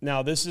kit.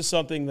 Now, this is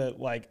something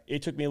that, like,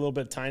 it took me a little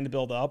bit of time to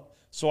build up.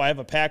 So I have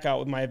a pack out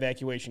with my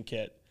evacuation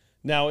kit.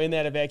 Now, in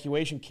that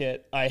evacuation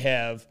kit, I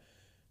have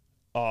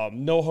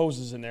no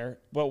hoses in there,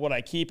 but what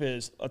I keep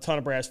is a ton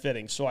of brass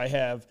fittings. So I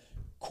have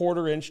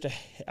 1/4 inch to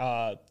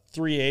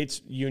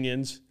 3/8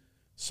 unions,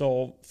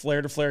 so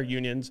flare to flare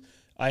unions.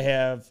 I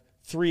have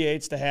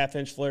 3/8 to 1/2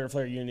 inch flare to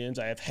flare unions.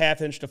 I have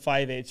 1/2 inch to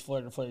 5/8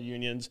 flare to flare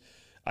unions.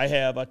 I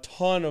have a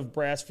ton of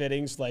brass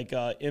fittings like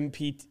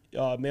MP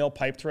male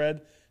pipe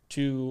thread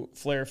to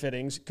flare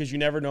fittings because you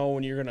never know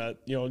when you're gonna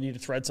need to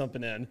thread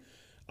something in.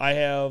 I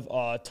have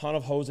a ton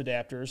of hose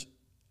adapters.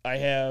 I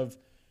have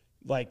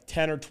like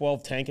 10 or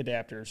 12 tank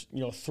adapters,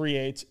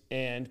 3/8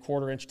 and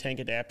 1/4 inch tank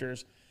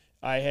adapters.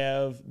 I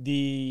have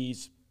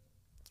these,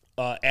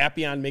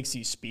 Appion makes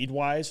these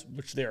Speedwise,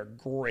 which they're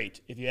great.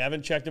 If you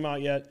haven't checked them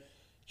out yet,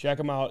 check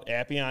them out.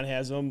 Appion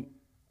has them.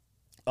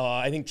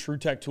 I think True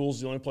Tech Tools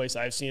is the only place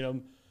I've seen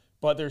them,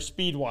 but they're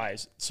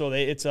Speedwise. So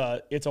it's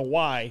a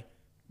Y,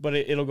 but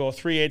it'll go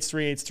 3/8,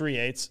 3/8,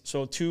 3/8.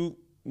 So 2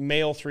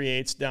 male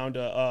 3/8 down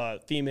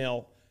to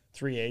female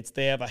 3/8.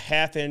 They have a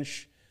 1/2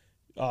 inch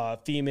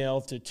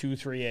female to 2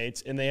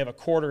 3/8, and they have a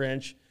 1/4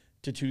 inch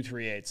to 2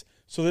 3/8.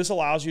 So this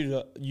allows you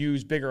to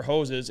use bigger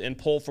hoses and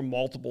pull from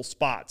multiple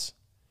spots.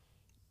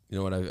 You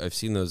know what? I've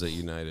seen those at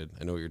United.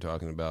 I know what you're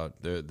talking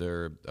about. They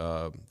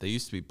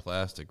used to be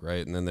plastic,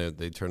 right? And then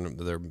they turn them.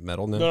 They're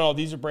metal now. No,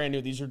 these are brand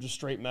new. These are just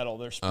straight metal.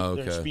 They're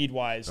they're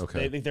Speedwise.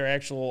 Okay. They're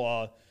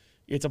actual.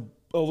 It's a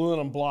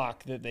aluminum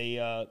block that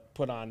they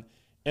put on.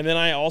 And then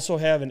I also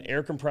have an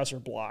air compressor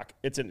block.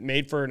 It's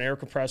made for an air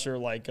compressor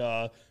like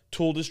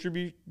tool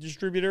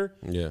distributor.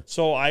 Yeah.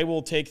 So I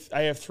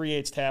have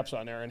 3/8 taps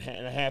on there and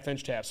a 1/2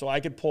 inch tap. So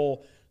I could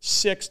pull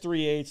 6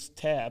 3/8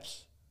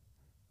 taps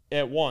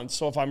at once.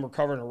 So if I'm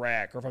recovering a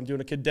rack or if I'm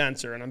doing a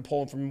condenser and I'm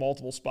pulling from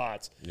multiple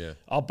spots,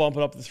 I'll bump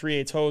it up to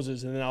 3/8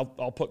 hoses, and then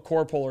I'll put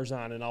core pullers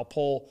on, and I'll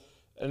pull,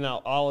 and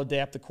I'll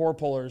adapt the core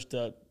pullers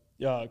to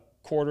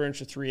 1/4 inch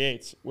to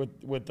 3/8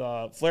 with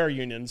flare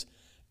unions,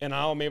 and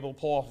now I'm able to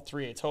pull off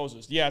 3/8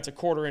 hoses. Yeah, it's a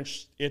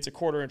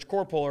 1/4 inch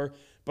core puller,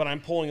 but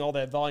I'm pulling all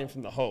that volume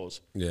from the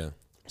hose. Yeah.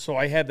 So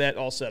I have that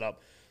all set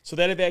up. So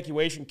that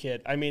evacuation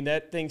kit, I mean,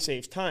 that thing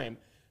saves time,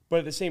 but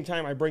at the same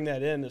time, I bring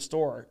that in the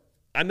store.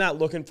 I'm not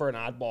looking for an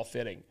oddball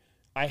fitting.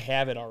 I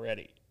have it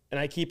already, and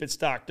I keep it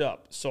stocked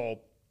up.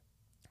 So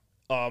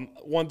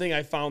one thing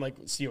I found, like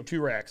CO2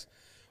 racks,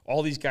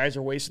 all these guys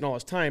are wasting all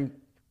this time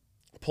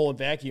pulling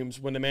vacuums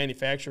when the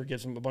manufacturer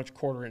gives them a bunch of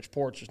 1/4 inch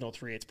ports. There's no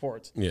 3/8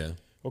 ports. Yeah.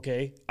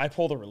 Okay, I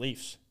pull the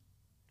reliefs.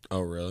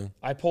 Oh, really?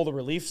 I pull the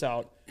reliefs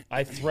out.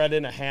 I thread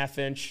in a 1/2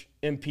 inch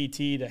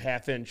MPT to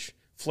 1/2 inch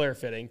flare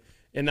fitting,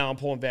 and now I'm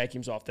pulling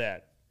vacuums off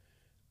that.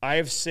 I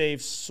have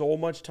saved so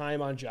much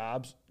time on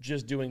jobs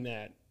just doing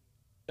that.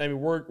 I mean,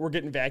 we're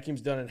getting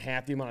vacuums done in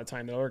half the amount of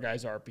time the other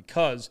guys are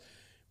because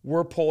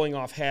we're pulling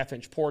off 1/2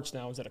 inch ports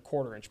now instead of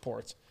 1/4 inch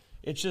ports.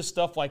 It's just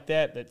stuff like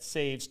that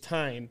saves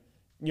time.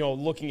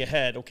 Looking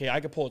ahead, okay, I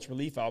could pull its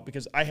relief out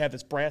because I have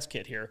this brass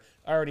kit here.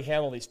 I already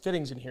have all these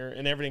fittings in here,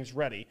 and everything's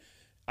ready.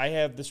 I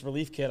have this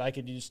relief kit. I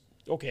could use,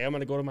 okay, I'm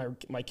going to go to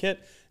my kit.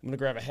 I'm going to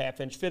grab a 1/2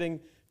 inch fitting,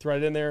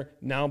 thread it in there.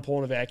 Now I'm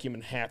pulling a vacuum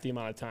in half the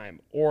amount of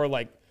time. Or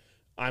like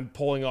I'm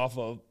pulling off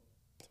of,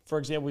 for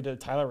example, we did a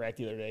Tyler rack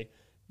the other day.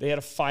 They had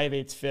a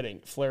 5/8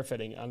 fitting, flare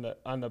fitting on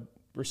the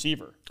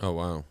receiver. Oh,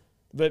 wow.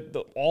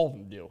 All of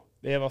them do.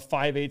 They have a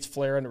 5/8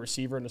 flare on the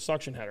receiver and the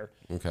suction header.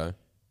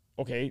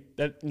 Okay,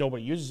 that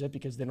nobody uses it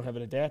because they don't have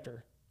an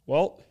adapter.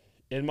 Well,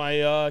 in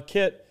my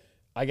kit,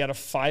 I got a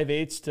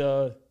 5/8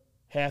 to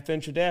 1/2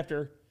 inch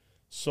adapter.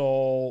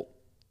 So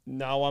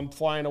now I'm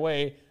flying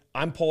away.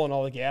 I'm pulling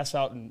all the gas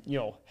out in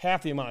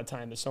half the amount of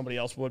time that somebody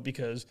else would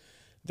because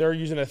they're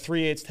using a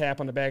 3/8 tap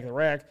on the back of the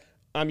rack.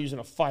 I'm using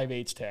a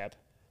 5/8 tap.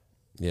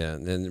 Yeah,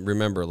 and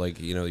remember,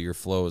 your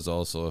flow is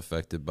also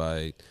affected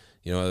by,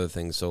 other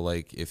things. So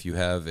like if you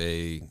have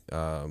a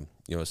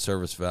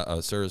service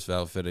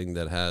valve fitting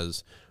that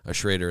has a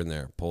Schrader in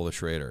there, pull the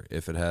Schrader.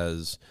 If it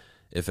has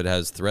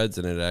threads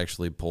in it, it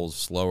actually pulls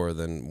slower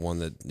than one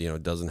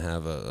that doesn't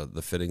have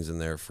the fittings in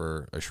there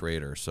for a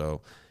Schrader.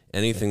 So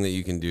anything that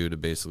you can do to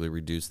basically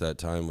reduce that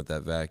time with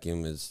that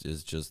vacuum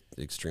is just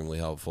extremely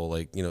helpful.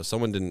 Like,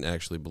 someone didn't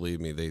actually believe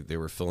me. They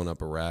were filling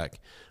up a rack.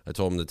 I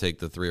told them to take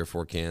the 3 or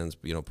 4 cans,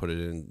 put it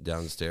in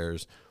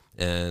downstairs.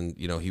 And,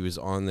 he was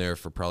on there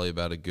for probably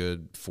about a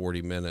good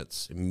 40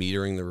 minutes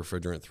metering the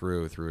refrigerant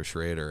through a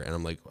Schrader. And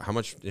I'm like, how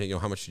much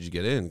did you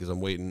get in? Because I'm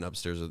waiting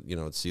upstairs,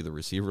 to see the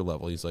receiver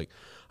level. He's like,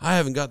 I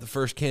haven't got the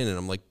first can. And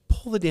I'm like,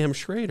 pull the damn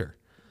Schrader.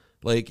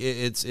 Like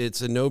it's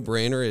a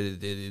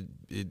no-brainer.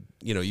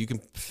 You can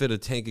fit a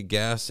tank of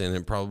gas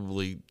in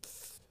probably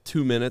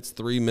 2 minutes,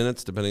 3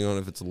 minutes, depending on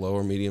if it's a low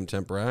or medium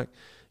temp rack.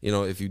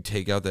 If you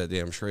take out that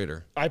damn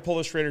Schrader. I pull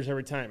the Schraders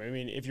every time. I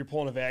mean, if you're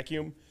pulling a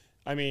vacuum,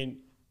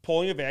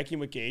 pulling a vacuum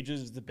with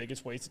gauges is the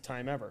biggest waste of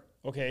time ever.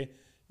 Okay,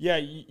 yeah,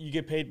 you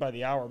get paid by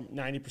the hour.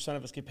 90%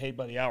 of us get paid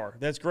by the hour.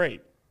 That's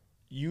great.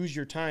 Use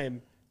your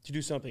time to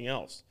do something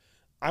else.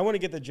 I want to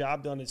get the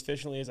job done as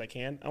efficiently as I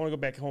can. I want to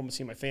go back home and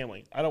see my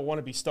family. I don't want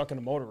to be stuck in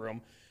a motor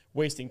room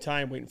wasting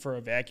time waiting for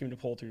a vacuum to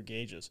pull through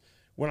gauges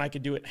when I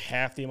could do it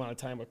half the amount of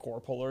time with core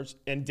pullers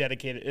and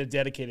a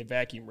dedicated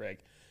vacuum rig.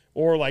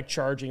 Or like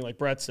charging, like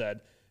Brett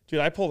said. Dude,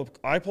 I pull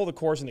the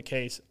cores in the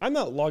case. I'm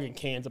not lugging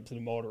cans up to the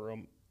motor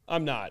room.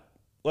 I'm not.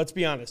 Let's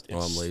be honest.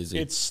 I'm lazy.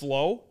 It's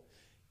slow.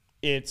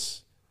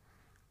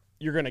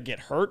 You're going to get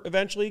hurt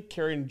eventually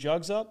carrying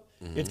jugs up.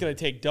 Mm-hmm. It's going to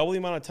take double the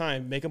amount of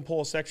time, make them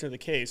pull a section of the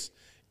case.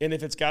 And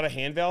if it's got a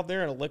hand valve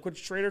there and a liquid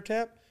Schrader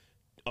tap,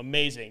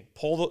 amazing.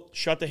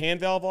 Shut the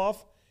hand valve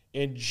off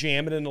and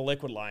jam it in the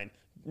liquid line.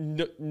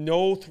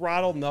 No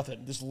throttle,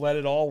 nothing. Just let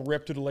it all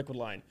rip through the liquid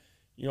line.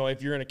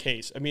 If you're in a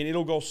case.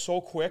 It'll go so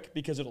quick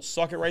because it'll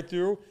suck it right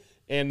through,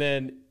 and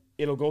then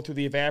it'll go through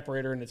the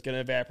evaporator and it's going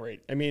to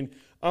evaporate. I'm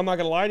not going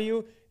to lie to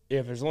you.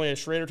 If there's only a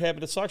Schrader tap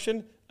at the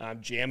suction,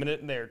 I'm jamming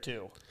it in there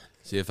too.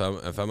 See, if I'm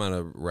at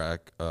a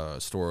rack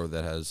store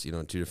that has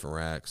 2 different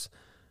racks,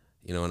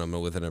 and I'm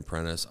with an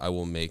apprentice, I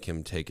will make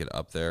him take it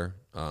up there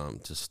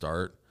to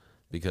start,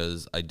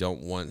 because I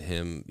don't want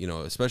him,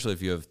 especially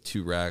if you have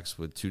 2 racks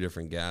with 2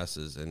 different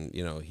gases, and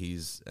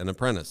he's an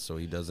apprentice, so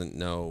he doesn't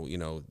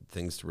know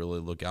things to really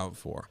look out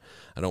for.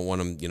 I don't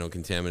want him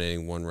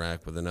contaminating one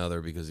rack with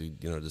another because he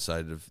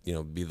decided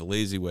to be the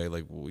lazy way,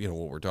 like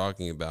what we're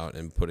talking about,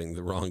 and putting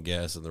the wrong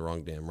gas in the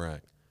wrong damn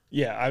rack.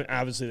 Yeah,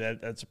 obviously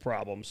that's a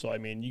problem. So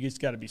you just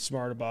got to be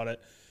smart about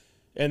it.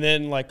 And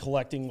then like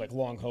collecting like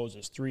long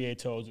hoses,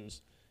 3/8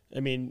 hoses.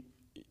 It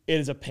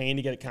is a pain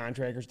to get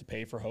contractors to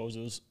pay for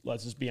hoses.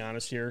 Let's just be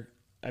honest here.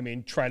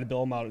 Try to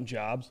bill them out in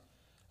jobs.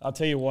 I'll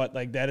tell you what,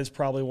 like that is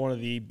probably one of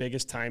the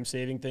biggest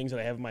time-saving things that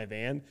I have in my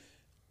van,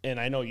 and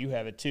I know you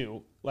have it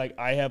too. Like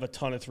I have a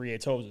ton of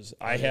 3/8 hoses.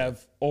 I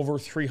have over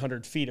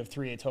 300 feet of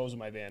 3/8 hose in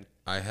my van.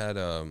 I had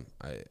a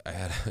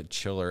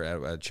chiller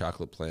at a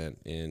chocolate plant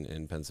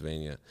in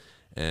Pennsylvania,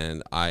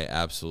 and I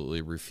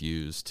absolutely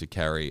refused to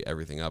carry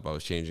everything up. I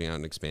was changing out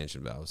an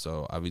expansion valve,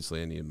 so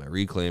obviously I needed my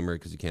reclaimer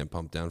because you can't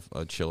pump down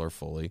a chiller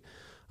fully.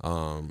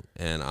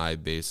 And I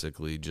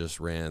basically just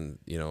ran,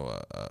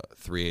 a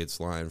 3/8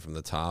 line from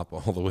the top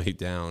all the way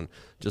down,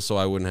 just so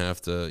I wouldn't have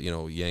to,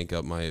 yank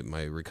up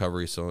my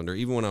recovery cylinder.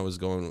 Even when I was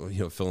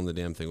going, filling the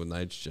damn thing with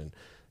nitrogen,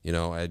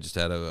 I just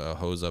had a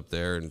hose up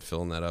there and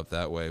filling that up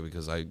that way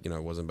because I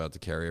wasn't about to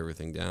carry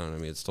everything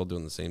down. It's still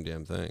doing the same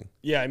damn thing.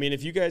 Yeah,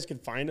 if you guys can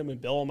find them and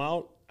bill them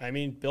out,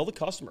 bill the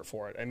customer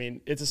for it.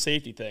 It's a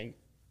safety thing.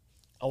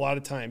 A lot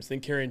of times, then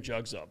carrying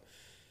jugs up.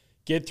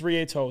 Get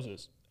 3/8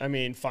 hoses.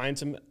 Find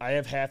some. I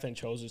have 1/2-inch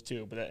hoses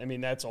too, but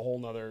that's a whole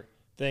nother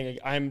thing.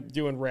 I'm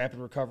doing rapid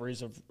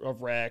recoveries of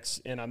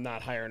racks, and I'm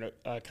not hiring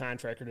a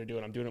contractor to do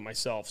it. I'm doing it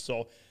myself.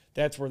 So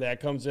that's where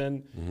that comes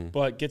in. Mm-hmm.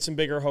 But get some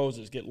bigger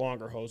hoses, get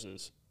longer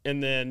hoses.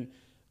 And then,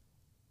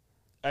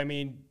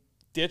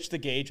 ditch the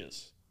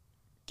gauges.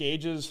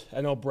 Gauges,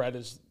 I know Brett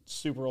is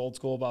super old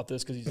school about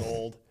this because he's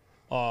old.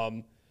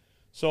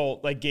 So,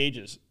 like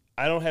gauges.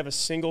 I don't have a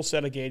single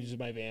set of gauges in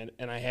my van,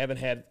 and I haven't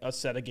had a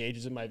set of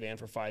gauges in my van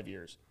for 5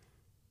 years.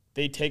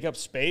 They take up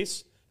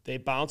space. They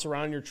bounce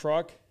around your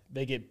truck.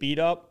 They get beat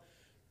up.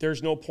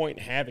 There's no point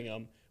in having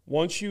them.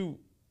 Once you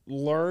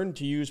learn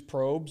to use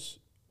probes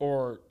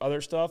or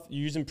other stuff,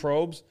 using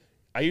probes,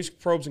 I use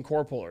probes and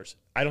core pullers.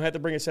 I don't have to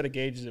bring a set of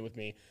gauges in with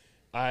me.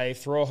 I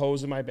throw a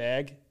hose in my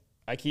bag.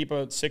 I keep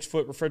a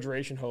 6-foot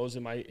refrigeration hose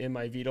in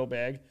my Vito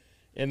bag.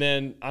 And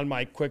then on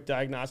my quick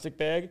diagnostic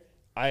bag,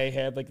 I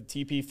have like the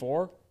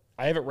TP4.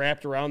 I have it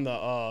wrapped around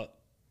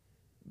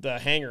the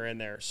hanger in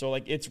there. So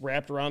like it's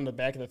wrapped around the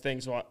back of the thing,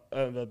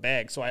 the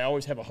bag. So I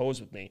always have a hose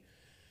with me.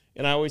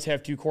 And I always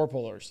have 2 core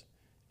pullers.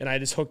 And I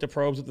just hook the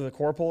probes into the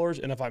core pullers.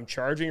 And if I'm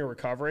charging or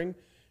recovering,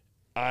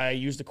 I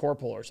use the core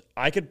pullers.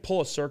 I could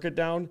pull a circuit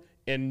down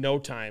in no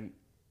time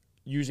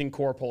using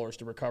core pullers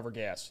to recover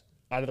gas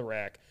out of the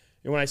rack.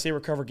 And when I say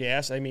recover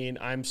gas,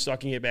 I'm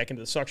sucking it back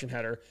into the suction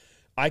header.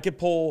 I could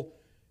pull,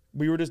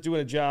 we were just doing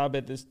a job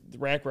at the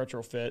rack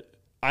retrofit.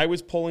 I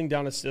was pulling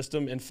down a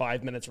system in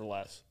 5 minutes or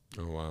less.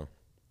 Oh, wow.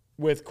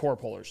 With core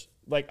pullers.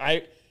 Like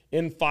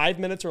in 5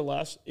 minutes or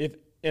less,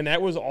 and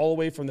that was all the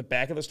way from the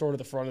back of the store to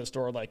the front of the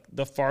store. Like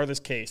the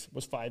farthest case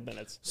was 5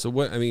 minutes. So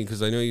what? I mean,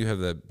 because I know you have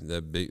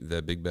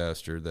that big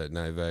bastard, that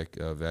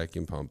Nyvac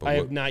vacuum pump. But I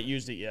have not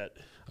used it yet.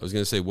 I was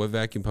gonna say, what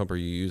vacuum pump are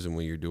you using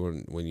when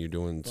you're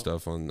doing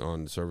stuff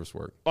on service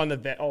work? On the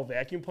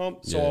vacuum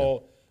pump.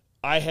 So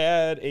I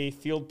had a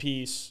field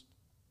piece.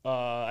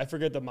 I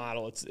forget the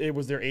model. It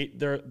was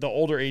the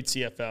older 8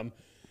 CFM.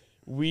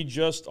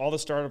 All the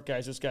startup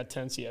guys just got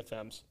 10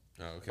 CFMs.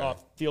 Oh, okay.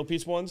 Field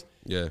piece ones.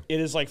 Yeah. It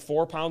is like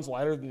 4 pounds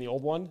lighter than the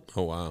old one.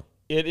 Oh, wow.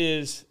 It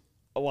is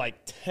like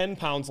 10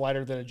 pounds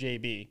lighter than a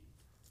JB.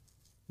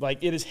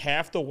 Like it is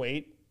half the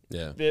weight.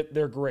 Yeah.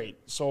 They're great.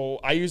 So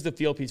I use the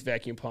field piece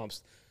vacuum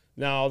pumps.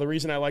 Now, the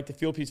reason I like the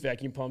field piece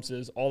vacuum pumps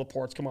is all the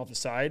ports come off the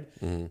side,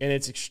 and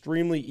it's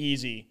extremely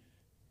easy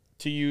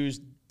to use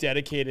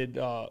dedicated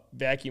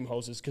vacuum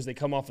hoses because they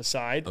come off the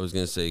side. I was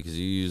gonna say because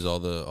you use all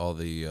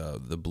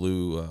the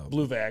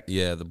blue vac.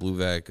 Yeah, the blue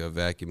vac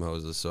vacuum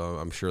hoses. So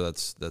I'm sure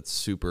that's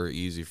super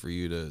easy for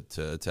you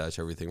to attach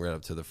everything right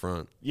up to the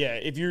front. Yeah,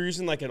 if you're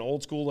using like an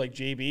old school like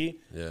JB,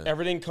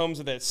 everything comes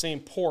with that same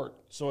port,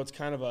 so it's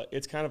kind of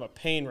a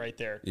pain right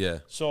there. Yeah.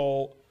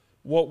 So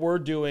what we're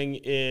doing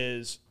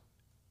is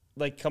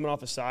like coming off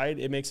the side,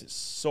 it makes it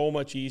so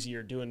much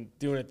easier doing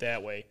it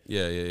that way.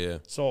 Yeah.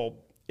 So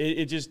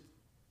it just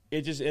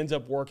ends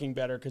up working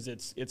better because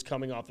it's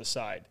coming off the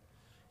side.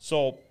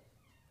 So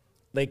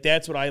like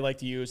that's what I like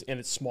to use, and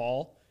it's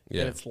small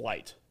and it's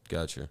light.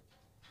 Gotcha.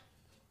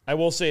 I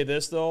will say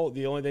this though,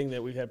 the only thing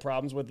that we've had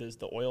problems with is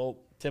the oil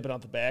tipping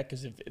out the back,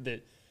 because if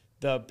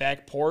the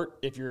back port,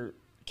 if you're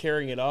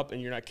carrying it up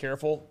and you're not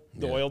careful,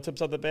 the oil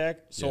tips out the back.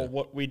 So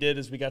what we did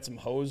is we got some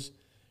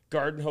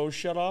garden hose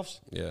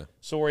shutoffs. Yeah.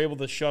 So we're able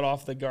to shut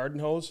off the garden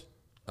hose.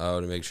 Oh,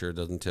 to make sure it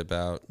doesn't tip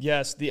out.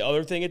 Yes. The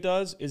other thing it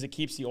does is it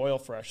keeps the oil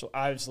fresh. So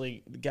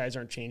obviously, the guys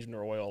aren't changing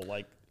their oil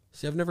like.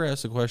 See, I've never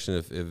asked the question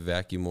if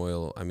vacuum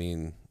oil,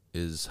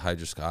 is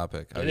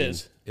hydroscopic.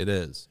 It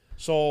is.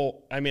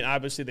 So,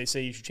 obviously, they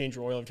say you should change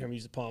your oil every time you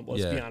use the pump.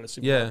 Let's be honest,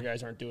 supermarket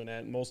guys aren't doing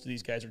that. Most of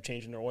these guys are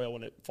changing their oil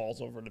when it falls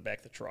over the back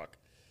of the truck.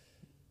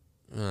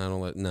 I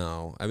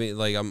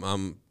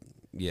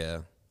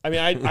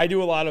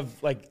do a lot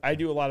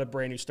of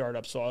brand new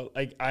startups, so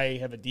I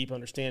have a deep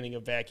understanding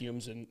of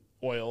vacuums and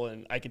oil,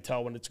 and I can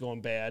tell when it's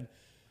going bad.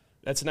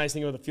 That's a nice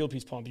thing with a field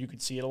piece pump. You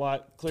could see it a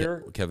lot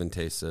clearer. Kevin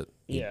tastes it.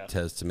 He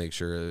tests to make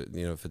sure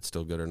if it's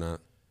still good or not.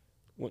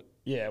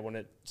 When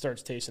it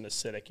starts tasting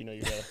acidic,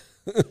 you gotta.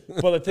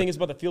 But the thing is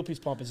about the field piece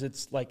pump is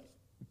it's like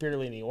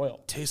barely any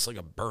oil. Tastes like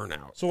a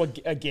burnout. So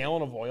a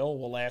gallon of oil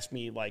will last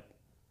me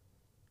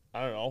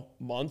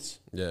months.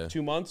 Yeah,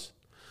 2 months.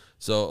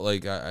 So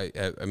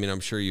I'm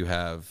sure you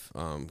have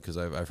because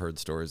I've heard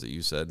stories that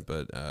you said,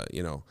 but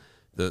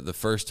the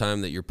first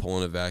time that you're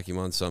pulling a vacuum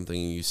on something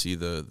and you see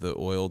the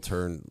oil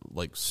turn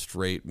like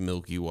straight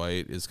milky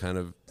white is kind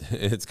of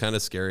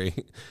scary.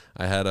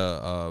 I had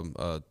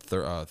a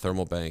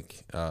thermal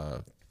bank,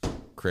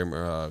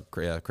 Kramer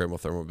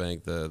thermal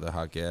bank, the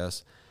hot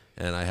gas,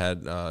 and I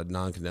had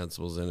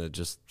non-condensables in it,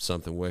 just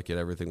something wicked.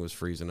 Everything was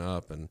freezing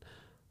up, and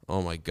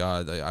oh my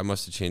God, I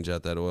must have changed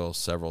out that oil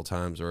several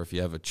times. Or if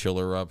you have a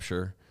chiller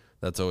rupture,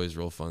 that's always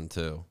real fun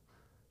too.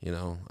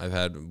 I've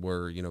had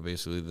where,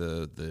 basically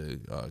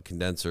the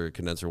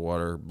condenser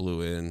water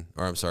blew in,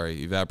 or I'm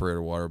sorry,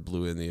 evaporator water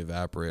blew in the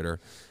evaporator.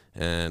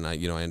 And I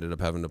ended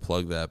up having to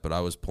plug that, but I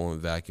was pulling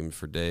vacuums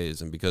for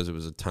days. And because it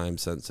was a time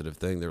sensitive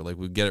thing, they were like,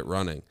 we'd get it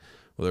running.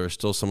 Well, there was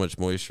still so much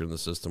moisture in the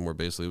system where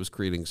basically it was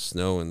creating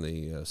snow in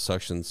the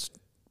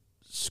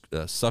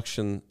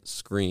suction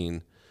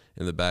screen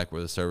in the back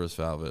where the service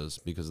valve is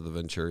because of the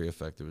Venturi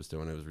effect it was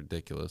doing. It was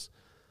ridiculous.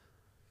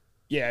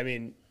 Yeah,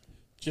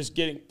 just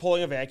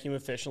pulling a vacuum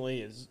efficiently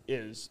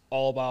is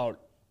all about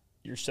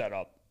your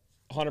setup,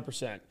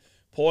 100%.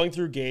 Pulling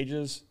through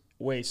gauges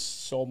wastes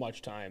so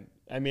much time.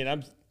 I'm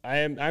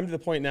to the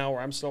point now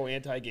where I'm so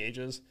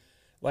anti-gauges.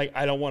 Like,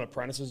 I don't want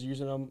apprentices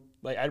using them.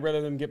 Like, I'd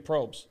rather them get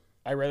probes.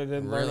 I'd rather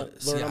them learn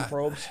on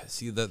probes.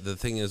 See, the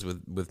thing is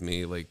with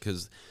me, like,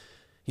 because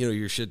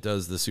your shit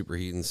does the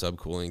superheat and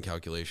subcooling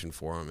calculation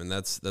for them, and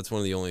that's one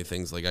of the only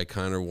things like I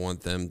kind of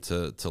want them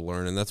to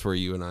learn, and that's where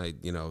you and I,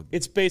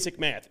 it's basic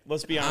math.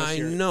 Let's be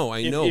honest. I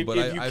know, but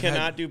if you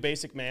cannot do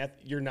basic math,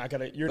 you're not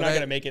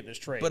gonna make it in this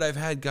trade. But I've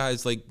had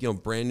guys like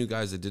brand new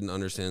guys that didn't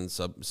understand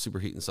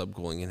superheat and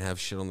subcooling and have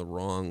shit on the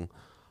wrong.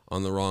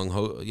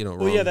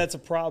 Well, yeah, that's a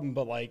problem,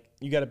 but like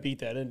you got to beat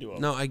that into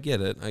them. No, I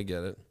get it.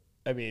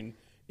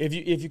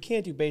 If you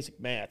can't do basic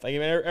math,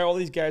 all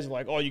these guys are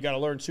like, oh, you got to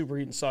learn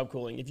superheat and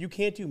subcooling. If you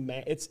can't do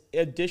math, it's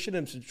addition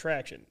and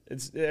subtraction.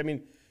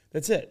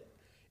 That's it.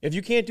 If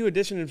you can't do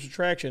addition and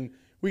subtraction,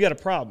 we got a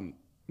problem.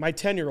 My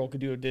 10-year-old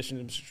could do addition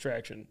and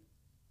subtraction.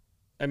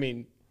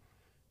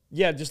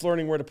 Just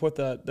learning where to put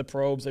the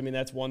probes.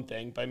 That's one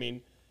thing. But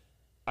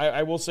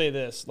I will say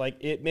this: like,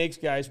 it makes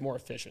guys more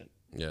efficient.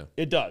 Yeah,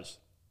 it does.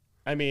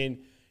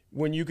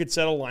 When you could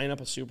set a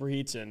lineup of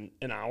superheats in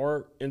an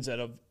hour instead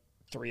of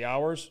 3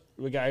 hours.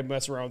 The guy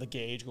messing around with the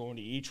gauge, going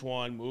to each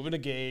one, moving a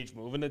gauge,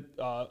 moving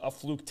a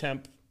fluke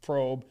temp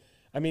probe.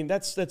 I mean,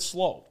 that's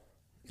slow.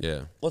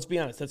 Yeah. Let's be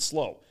honest, that's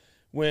slow.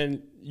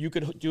 When you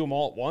could do them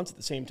all at once at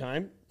the same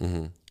time,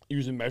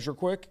 using Measure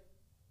Quick,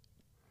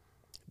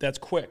 that's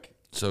quick.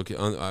 So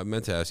I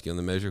meant to ask you, on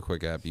the Measure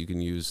Quick app, you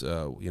can use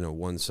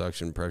one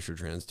suction pressure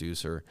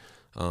transducer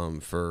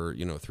for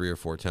 3 or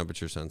 4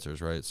 temperature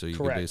sensors, right? So you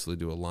can basically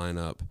do a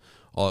lineup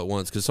all at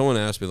once. Because someone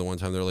asked me the one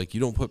time, they're like,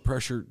 "You don't put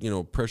pressure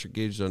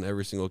gauges on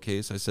every single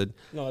case." I said,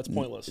 "No, that's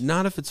pointless.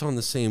 Not if it's on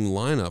the same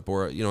lineup,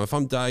 or if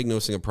I'm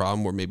diagnosing a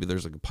problem where maybe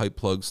there's like a pipe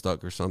plug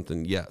stuck or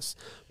something. Yes,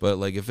 but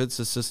like if it's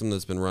a system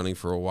that's been running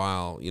for a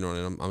while,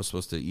 and I'm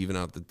supposed to even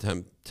out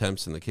the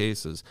temps in the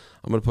cases,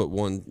 I'm going to put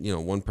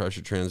one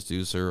pressure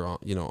transducer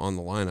on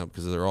the lineup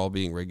because they're all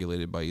being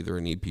regulated by either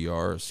an EPR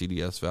or a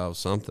CDS valve,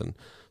 something."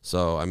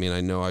 So, I mean,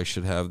 I know I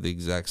should have the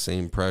exact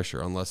same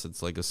pressure unless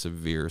it's like a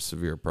severe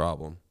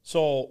problem.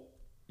 So,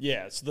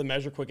 yeah, so the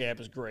Measure Quick app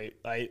is great.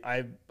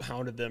 I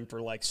hounded them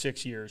for like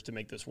 6 years to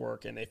make this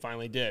work, and they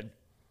finally did.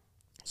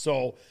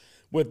 So,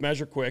 with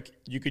Measure Quick,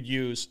 you could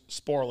use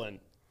Sporlan,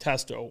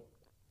 Testo,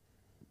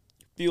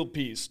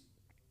 Fieldpiece.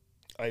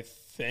 I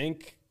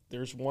think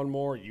there's one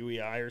more,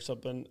 UEI or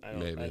something. I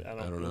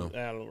don't know.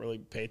 I don't really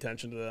pay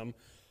attention to them.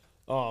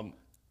 I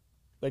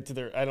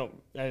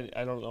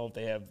don't know if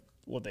they have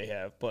what they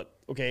have, but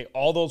okay,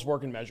 all those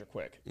work in Measure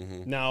Quick.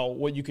 Now,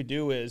 what you could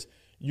do is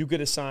you could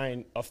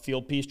assign a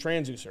Fieldpiece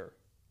transducer,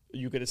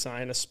 you could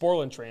assign a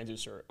Sporlan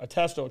transducer, a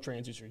Testo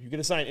transducer. You could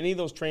assign any of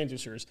those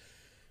transducers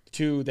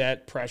to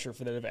that pressure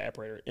for that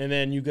evaporator, and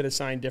then you could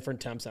assign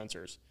different temp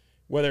sensors.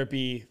 Whether it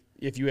be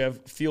if you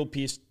have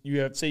Fieldpiece,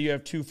 you have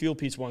 2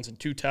 Fieldpiece ones and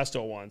 2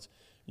 Testo ones,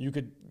 you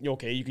could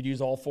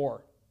use all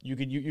 4. You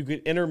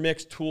could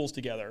intermix tools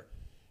together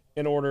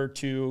in order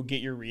to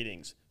get your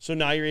readings. So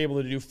now you're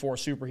able to do 4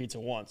 superheats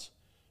at once,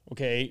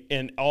 okay?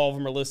 And all of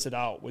them are listed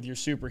out with your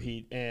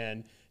superheat,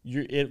 and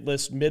it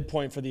lists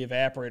midpoint for the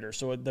evaporator.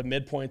 So the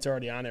midpoint's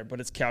already on there, but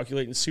it's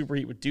calculating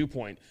superheat with dew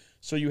point.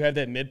 So you have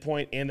that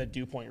midpoint and the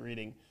dew point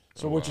reading.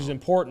 So which is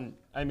important.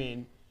 I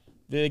mean,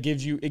 it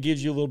gives you a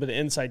little bit of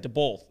insight to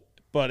both.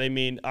 But I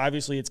mean,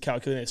 obviously it's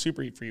calculating a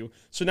superheat for you.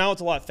 So now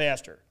it's a lot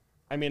faster.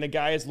 I mean, a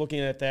guy is looking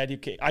at that.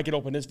 I could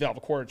open this valve a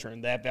quarter turn,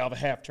 that valve a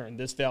half turn.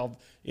 This valve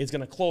is going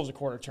to close a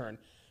quarter turn.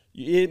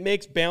 It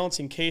makes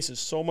balancing cases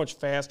so much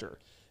faster.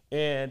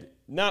 And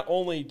not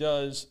only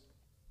does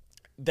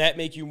that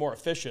make you more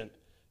efficient,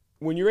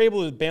 when you're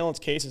able to balance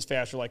cases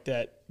faster like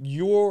that,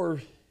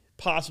 you're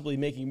possibly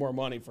making more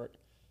money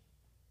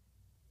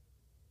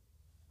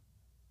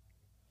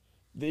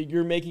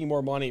you're making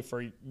more money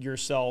for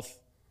yourself,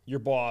 your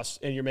boss,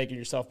 and you're making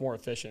yourself more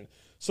efficient.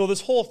 So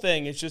this whole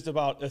thing is just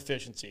about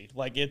efficiency.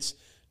 Like it's,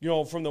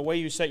 from the way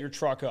you set your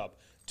truck up,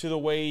 to the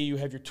way you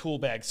have your tool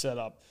bag set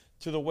up,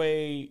 to the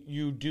way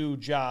you do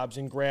jobs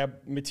and grab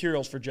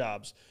materials for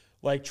jobs.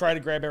 Like try to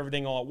grab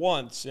everything all at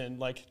once and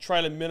like try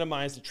to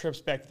minimize the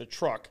trips back to the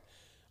truck.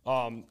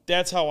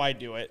 That's how I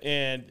do it.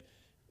 And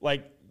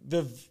like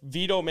the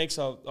Vito makes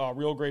a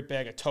real great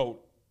bag of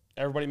tote.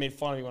 Everybody made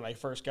fun of me when I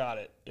first got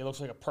it. It looks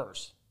like a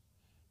purse.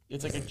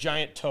 It's like a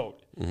giant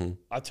tote.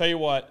 I'll tell you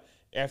what,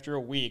 after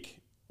a week,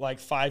 like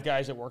 5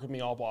 guys that work with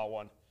me all bought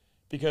one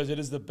because it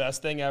is the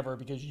best thing ever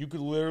because you could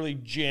literally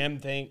jam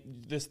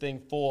this thing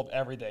full of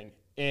everything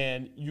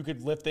and you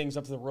could lift things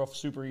up to the roof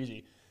super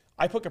easy.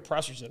 I put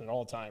compressors in it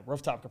all the time,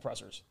 rooftop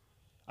compressors.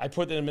 I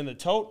put them in the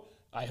tote,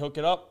 I hook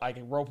it up, I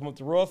can rope them up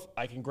the roof,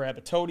 I can grab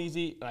the tote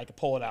easy, and I can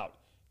pull it out.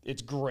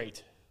 It's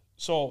great.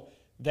 So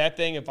that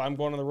thing, if I'm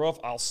going on the roof,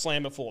 I'll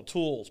slam it full of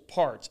tools,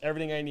 parts,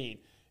 everything I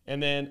need.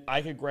 And then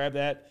I could grab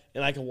that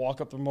and I can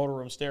walk up the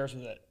motorroom stairs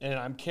with it. And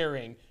I'm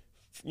carrying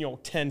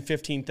 10,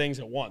 15 things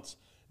at once.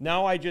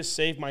 Now I just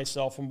save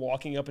myself from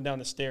walking up and down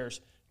the stairs,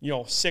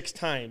 6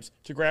 times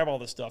to grab all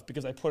this stuff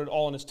because I put it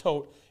all in this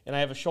tote and I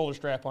have a shoulder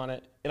strap on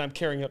it and I'm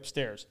carrying it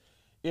upstairs.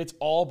 It's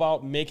all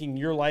about making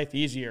your life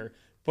easier,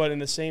 but in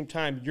the same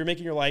time, you're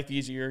making your life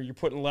easier, you're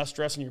putting less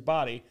stress on your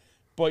body,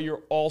 but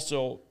you're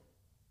also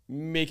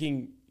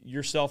making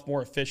yourself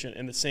more efficient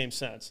in the same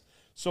sense.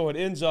 So it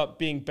ends up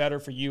being better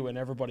for you and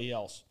everybody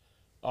else.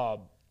 But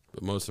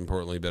most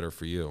importantly, better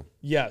for you.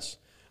 Yes.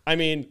 I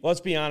mean,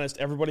 let's be honest.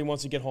 Everybody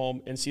wants to get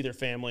home and see their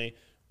family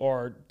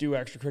or do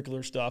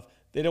extracurricular stuff.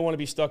 They don't want to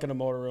be stuck in a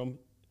motorroom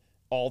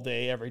all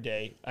day, every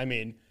day. I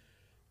mean,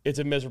 it's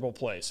a miserable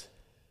place.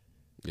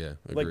 Yeah,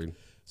 agreed.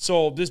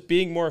 So just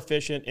being more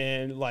efficient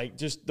and like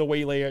just the way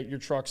you lay your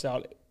trucks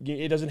out,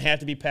 it doesn't have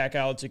to be pack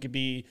outs. It could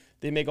be,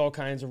 they make all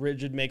kinds of,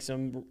 Rigid makes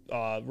them,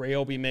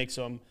 Ryobi makes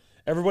them,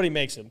 everybody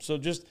makes them. So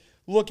just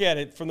look at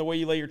it from the way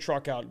you lay your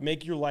truck out.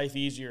 Make your life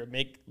easier.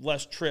 Make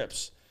less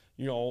trips.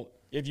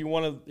 If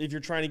you're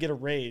trying to get a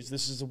raise,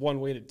 this is the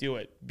one way to do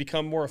it.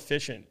 Become more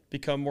efficient.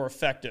 Become more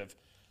effective.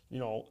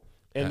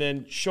 and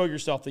then show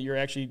yourself that you're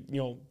actually,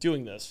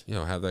 doing this.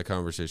 Have that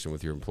conversation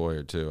with your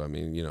employer too. I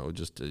mean,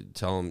 just to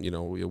tell them,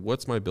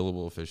 what's my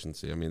billable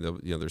efficiency? I mean,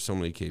 there's so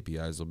many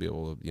KPIs, they'll be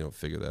able to,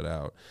 figure that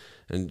out,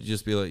 and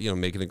just be like,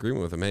 make an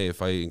agreement with them. Hey,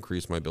 if I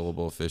increase my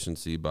billable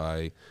efficiency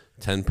by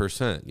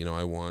 10%,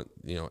 I want,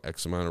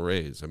 X amount of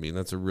raise. I mean,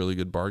 that's a really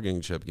good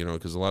bargaining chip,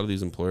 because a lot of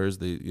these employers,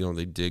 they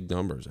dig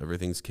numbers.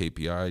 Everything's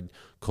KPI'd,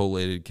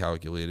 collated,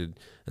 calculated,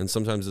 and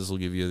sometimes this will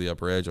give you the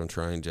upper edge on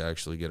trying to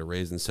actually get a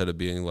raise instead of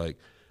being like,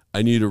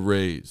 I need a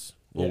raise.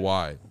 Well,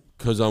 why?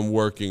 Because I'm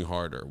working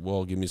harder.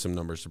 Well, give me some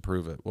numbers to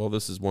prove it. Well,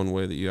 this is one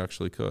way that you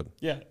actually could.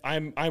 Yeah,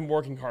 I'm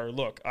working harder.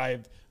 Look,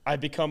 I've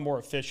become more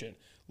efficient.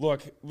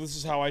 Look, this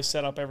is how I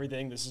set up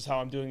everything. This is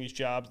how I'm doing these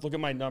jobs. Look at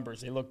my numbers.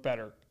 They look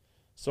better.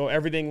 So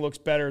everything looks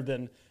better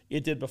than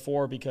it did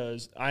before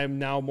because I am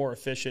now more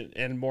efficient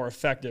and more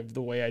effective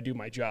the way I do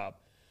my job.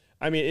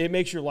 I mean, it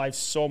makes your life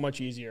so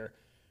much easier.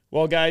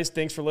 Well, guys,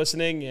 thanks for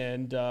listening,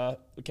 and we'll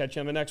catch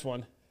you on the next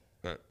one.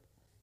 All right.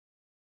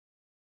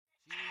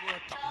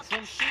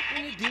 Some shit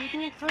when you didn't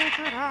think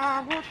that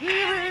I would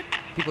hear it.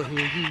 People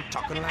hear you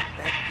talking like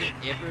that,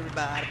 get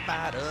everybody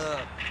fired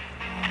up.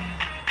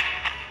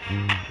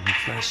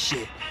 It's my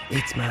shit,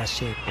 it's my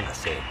shit. I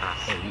said I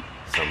ate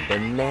some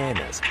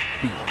bananas.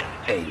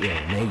 B-A-N-A-N-A-S.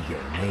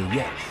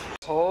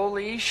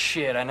 Holy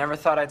shit, I never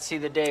thought I'd see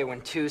the day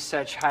when two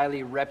such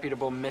highly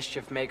reputable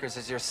mischief makers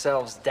as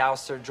yourselves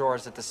douse their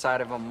drawers at the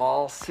side of a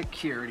mall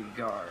security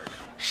guard.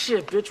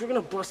 Shit, bitch, we're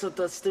gonna bust up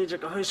that stage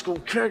like a high school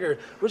kegger.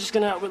 We're just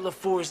gonna outwit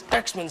LaFour's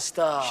X-Men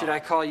style. Should I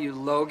call you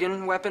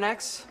Logan, Weapon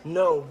X?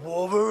 No,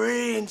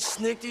 Wolverine,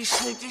 snickety,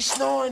 snoring.